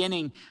at the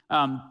beginning,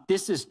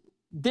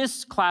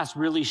 this class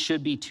really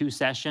should be 2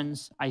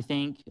 sessions, I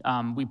think.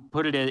 We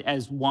put it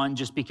as one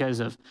just because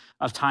of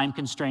time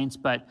constraints,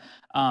 but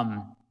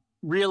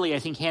really, I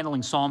think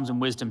handling Psalms and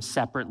wisdom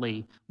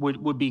separately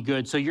would be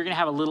good. So you're going to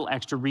have a little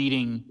extra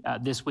reading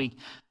this week.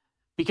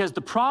 Because the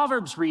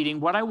Proverbs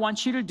reading, what I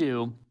want you to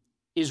do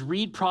is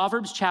read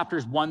Proverbs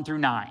chapters 1 through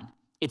 9.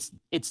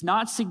 It's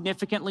not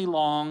significantly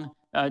long.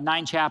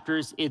 9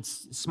 chapters.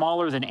 It's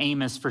smaller than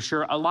Amos for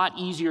sure. A lot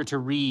easier to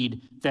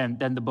read than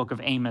the book of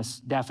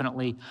Amos,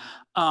 definitely.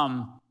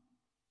 And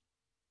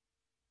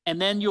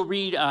then you'll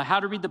read How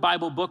to Read the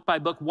Bible book by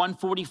book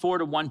 144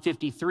 to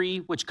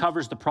 153, which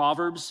covers the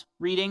Proverbs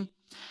reading.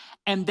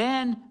 And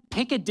then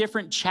pick a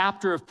different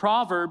chapter of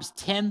Proverbs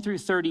 10 through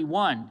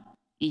 31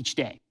 each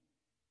day.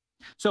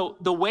 So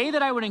the way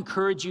that I would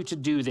encourage you to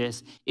do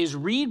this is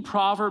read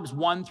Proverbs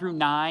 1 through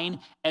 9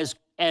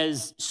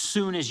 as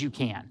soon as you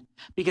can,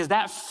 because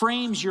that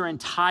frames your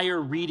entire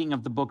reading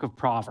of the book of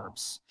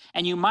Proverbs.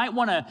 And you might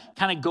want to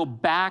kind of go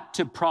back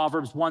to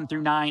Proverbs 1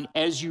 through 9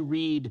 as you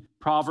read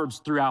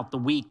Proverbs throughout the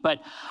week.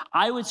 But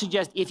I would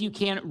suggest, if you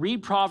can,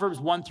 read Proverbs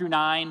 1 through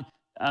 9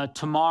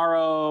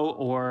 tomorrow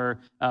or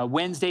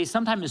Wednesday,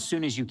 sometime as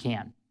soon as you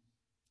can.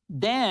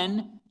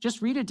 Then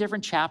just read a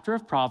different chapter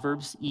of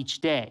Proverbs each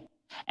day.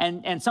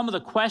 And some of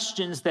the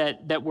questions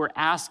that we're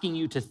asking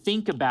you to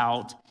think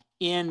about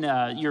in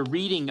your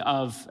reading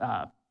of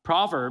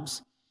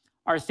Proverbs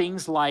are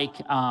things like,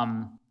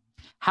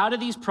 how do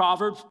these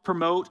Proverbs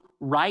promote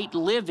right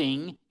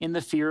living in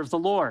the fear of the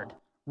Lord?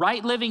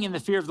 Right living in the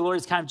fear of the Lord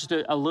is kind of just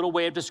a little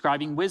way of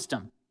describing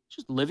wisdom,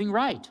 just living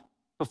right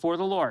before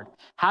the Lord.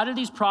 How do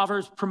these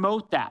Proverbs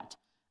promote that?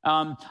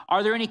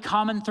 Are there any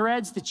common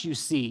threads that you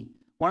see?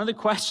 One of the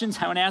questions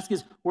I want to ask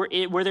is,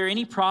 were there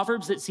any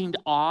Proverbs that seemed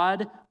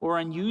odd or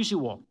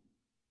unusual?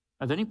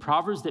 Are there any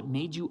Proverbs that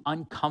made you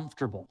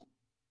uncomfortable?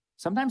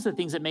 Sometimes the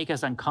things that make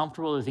us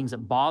uncomfortable are the things that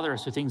bother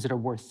us, or things that are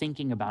worth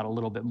thinking about a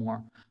little bit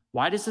more.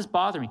 Why does this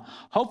bother me?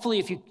 Hopefully,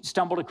 if you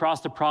stumbled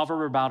across the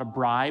proverb about a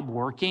bribe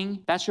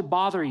working, that should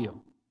bother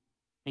you,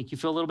 make you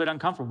feel a little bit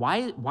uncomfortable.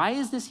 Why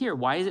is this here?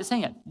 Why is it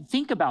saying it?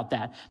 Think about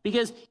that,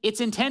 because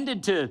it's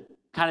intended to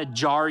kind of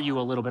jar you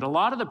a little bit. A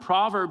lot of the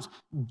Proverbs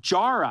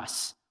jar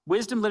us.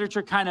 Wisdom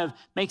literature kind of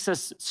makes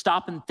us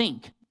stop and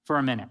think for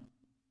a minute.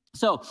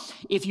 So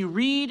if you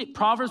read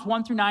Proverbs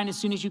 1 through 9 as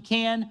soon as you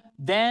can,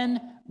 then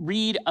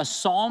read a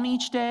psalm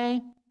each day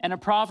and a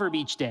proverb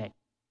each day.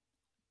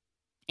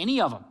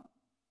 Any of them.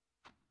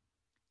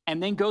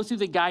 And then go through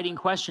the guiding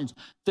questions.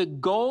 The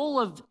goal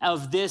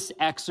of this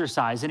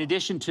exercise, in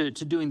addition to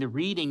doing the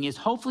reading, is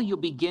hopefully you'll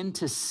begin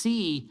to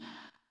see,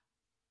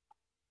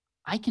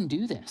 I can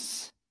do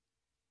this.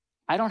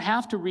 I don't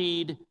have to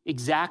read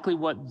exactly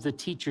what the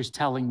teacher's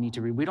telling me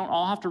to read. We don't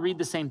all have to read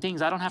the same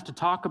things. I don't have to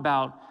talk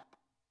about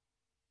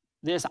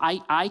this.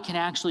 I can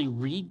actually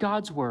read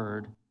God's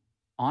word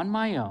on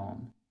my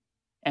own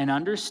and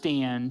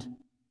understand,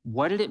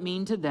 what did it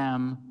mean to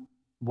them?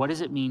 What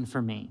does it mean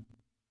for me?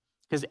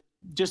 Because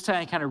just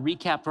to kind of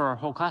recap for our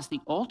whole class, the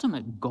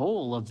ultimate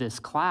goal of this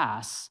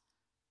class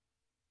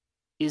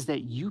is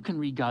that you can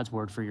read God's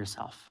word for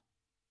yourself.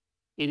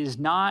 It is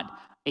not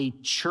a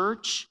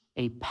church,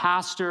 a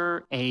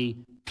pastor, a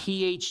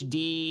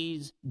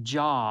PhD's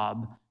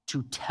job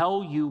to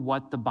tell you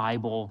what the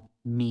Bible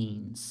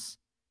means.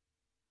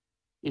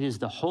 It is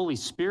the Holy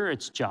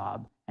Spirit's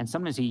job, and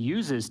sometimes he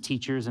uses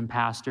teachers and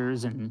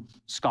pastors and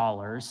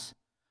scholars,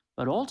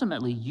 but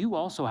ultimately you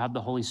also have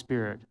the Holy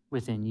Spirit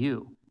within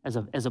you. As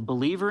a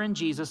believer in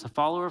Jesus, a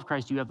follower of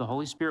Christ, you have the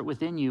Holy Spirit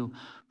within you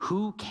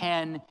who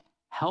can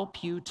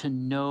help you to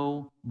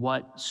know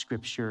what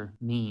Scripture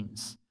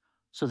means.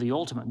 So the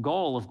ultimate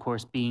goal, of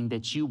course, being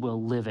that you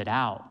will live it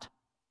out.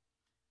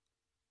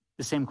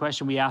 The same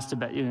question we asked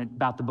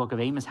about the book of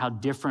Amos, how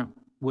different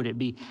would it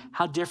be?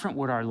 How different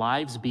would our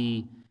lives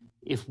be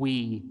if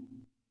we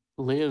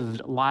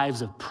lived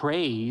lives of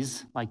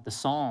praise like the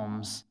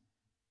Psalms,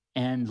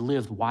 and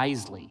lived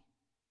wisely,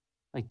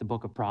 like the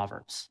book of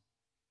Proverbs.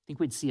 I think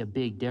we'd see a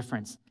big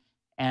difference.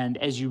 And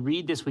as you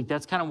read this week,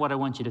 that's kind of what I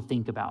want you to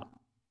think about.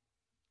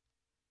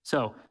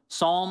 So,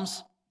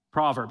 Psalms,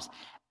 Proverbs.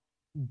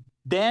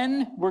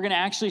 Then we're going to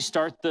actually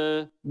start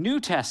the New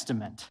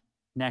Testament.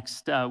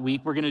 Next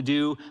week, we're going to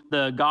do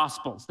the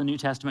Gospels, the New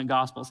Testament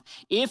Gospels.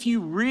 If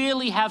you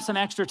really have some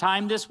extra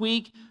time this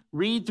week,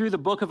 read through the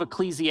book of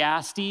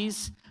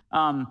Ecclesiastes.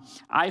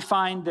 I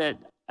find that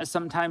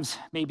sometimes,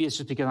 maybe it's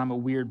just because I'm a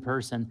weird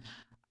person,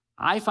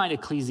 I find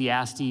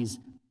Ecclesiastes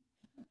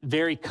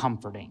very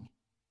comforting.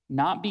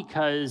 Not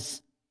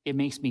because it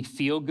makes me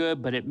feel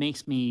good, but it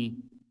makes me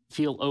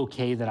feel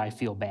okay that I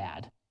feel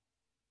bad.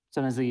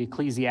 Sometimes the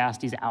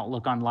Ecclesiastes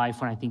outlook on life,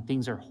 when I think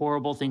things are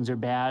horrible, things are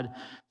bad,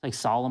 like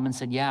Solomon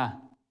said, yeah,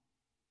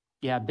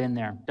 I've been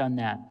there, done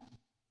that.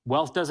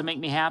 Wealth doesn't make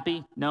me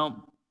happy? Nope.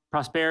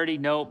 Prosperity?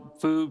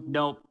 Nope. Food?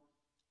 Nope.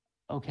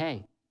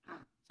 Okay.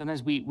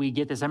 Sometimes we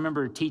get this. I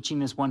remember teaching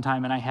this one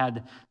time, and I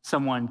had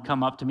someone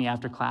come up to me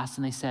after class,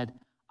 and they said,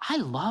 I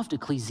loved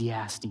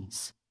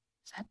Ecclesiastes.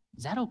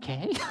 Is that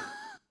okay?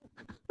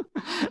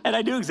 And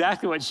I knew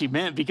exactly what she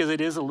meant, because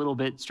it is a little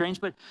bit strange.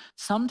 But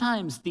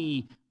sometimes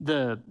the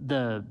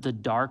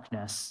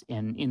darkness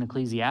in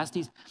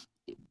Ecclesiastes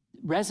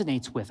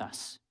resonates with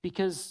us,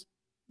 because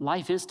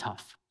life is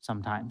tough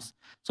sometimes.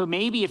 So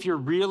maybe if you're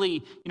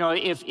really,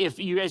 if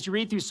you, as you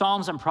read through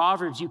Psalms and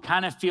Proverbs, you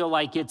kind of feel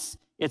like it's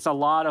a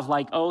lot of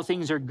like, oh,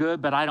 things are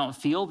good, but I don't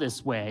feel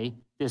this way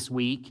this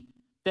week,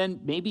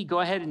 then maybe go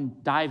ahead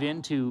and dive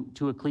into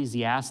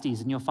Ecclesiastes,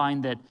 and you'll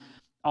find that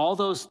all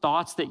those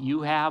thoughts that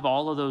you have,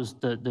 all of those,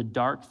 the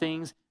dark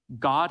things,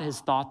 God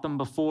has thought them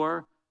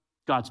before,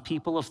 God's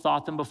people have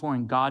thought them before,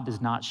 and God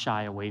does not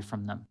shy away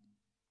from them.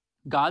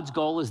 God's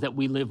goal is that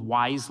we live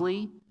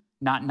wisely,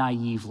 not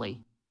naively.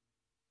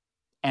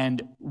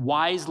 And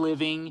wise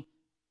living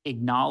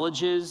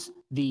acknowledges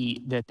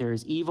that there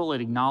is evil, it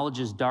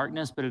acknowledges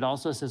darkness, but it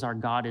also says our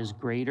God is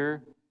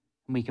greater,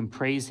 and we can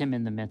praise him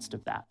in the midst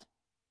of that.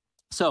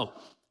 So,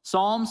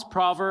 Psalms,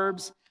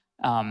 Proverbs,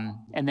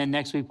 and then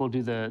next week we'll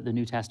do the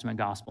New Testament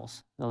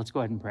Gospels. So let's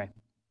go ahead and pray.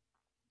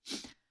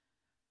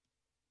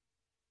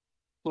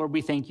 Lord,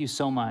 we thank you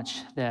so much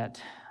that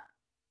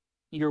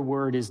your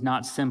word is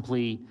not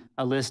simply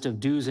a list of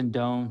do's and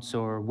don'ts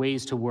or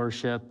ways to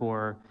worship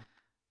or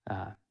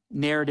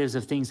narratives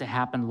of things that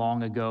happened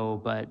long ago,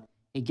 but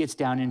it gets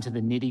down into the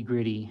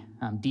nitty-gritty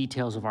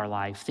details of our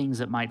life, things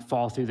that might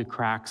fall through the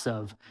cracks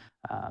of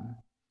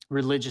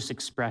religious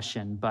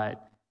expression.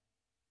 But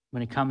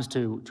when it comes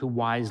to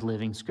wise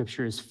living,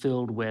 Scripture is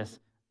filled with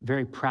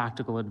very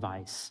practical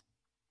advice.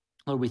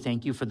 Lord, we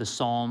thank you for the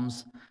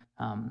Psalms,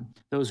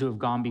 those who have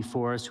gone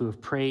before us, who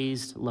have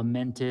praised,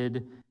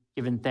 lamented,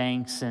 given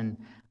thanks, and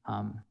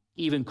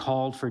even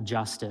called for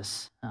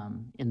justice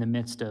in the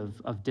midst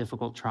of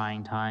difficult,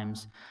 trying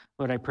times.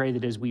 Lord, I pray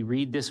that as we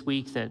read this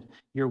week, that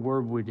your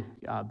word would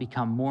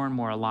become more and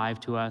more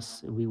alive to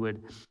us. We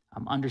would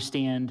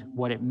understand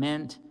what it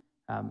meant,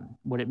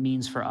 what it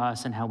means for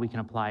us, and how we can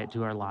apply it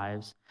to our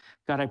lives.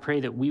 God, I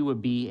pray that we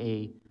would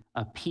be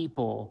a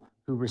people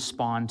who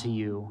respond to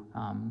you,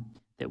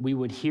 that we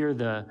would hear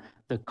the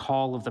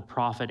call of the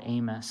prophet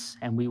Amos,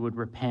 and we would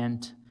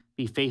repent,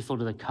 be faithful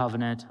to the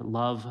covenant,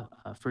 love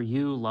for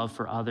you, love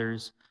for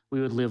others.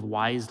 We would live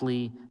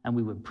wisely, and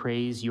we would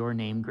praise your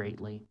name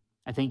greatly.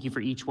 I thank you for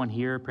each one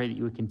here. I pray that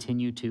you would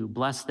continue to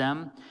bless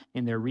them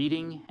in their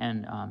reading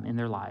and in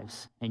their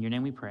lives. In your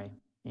name we pray.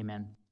 Amen.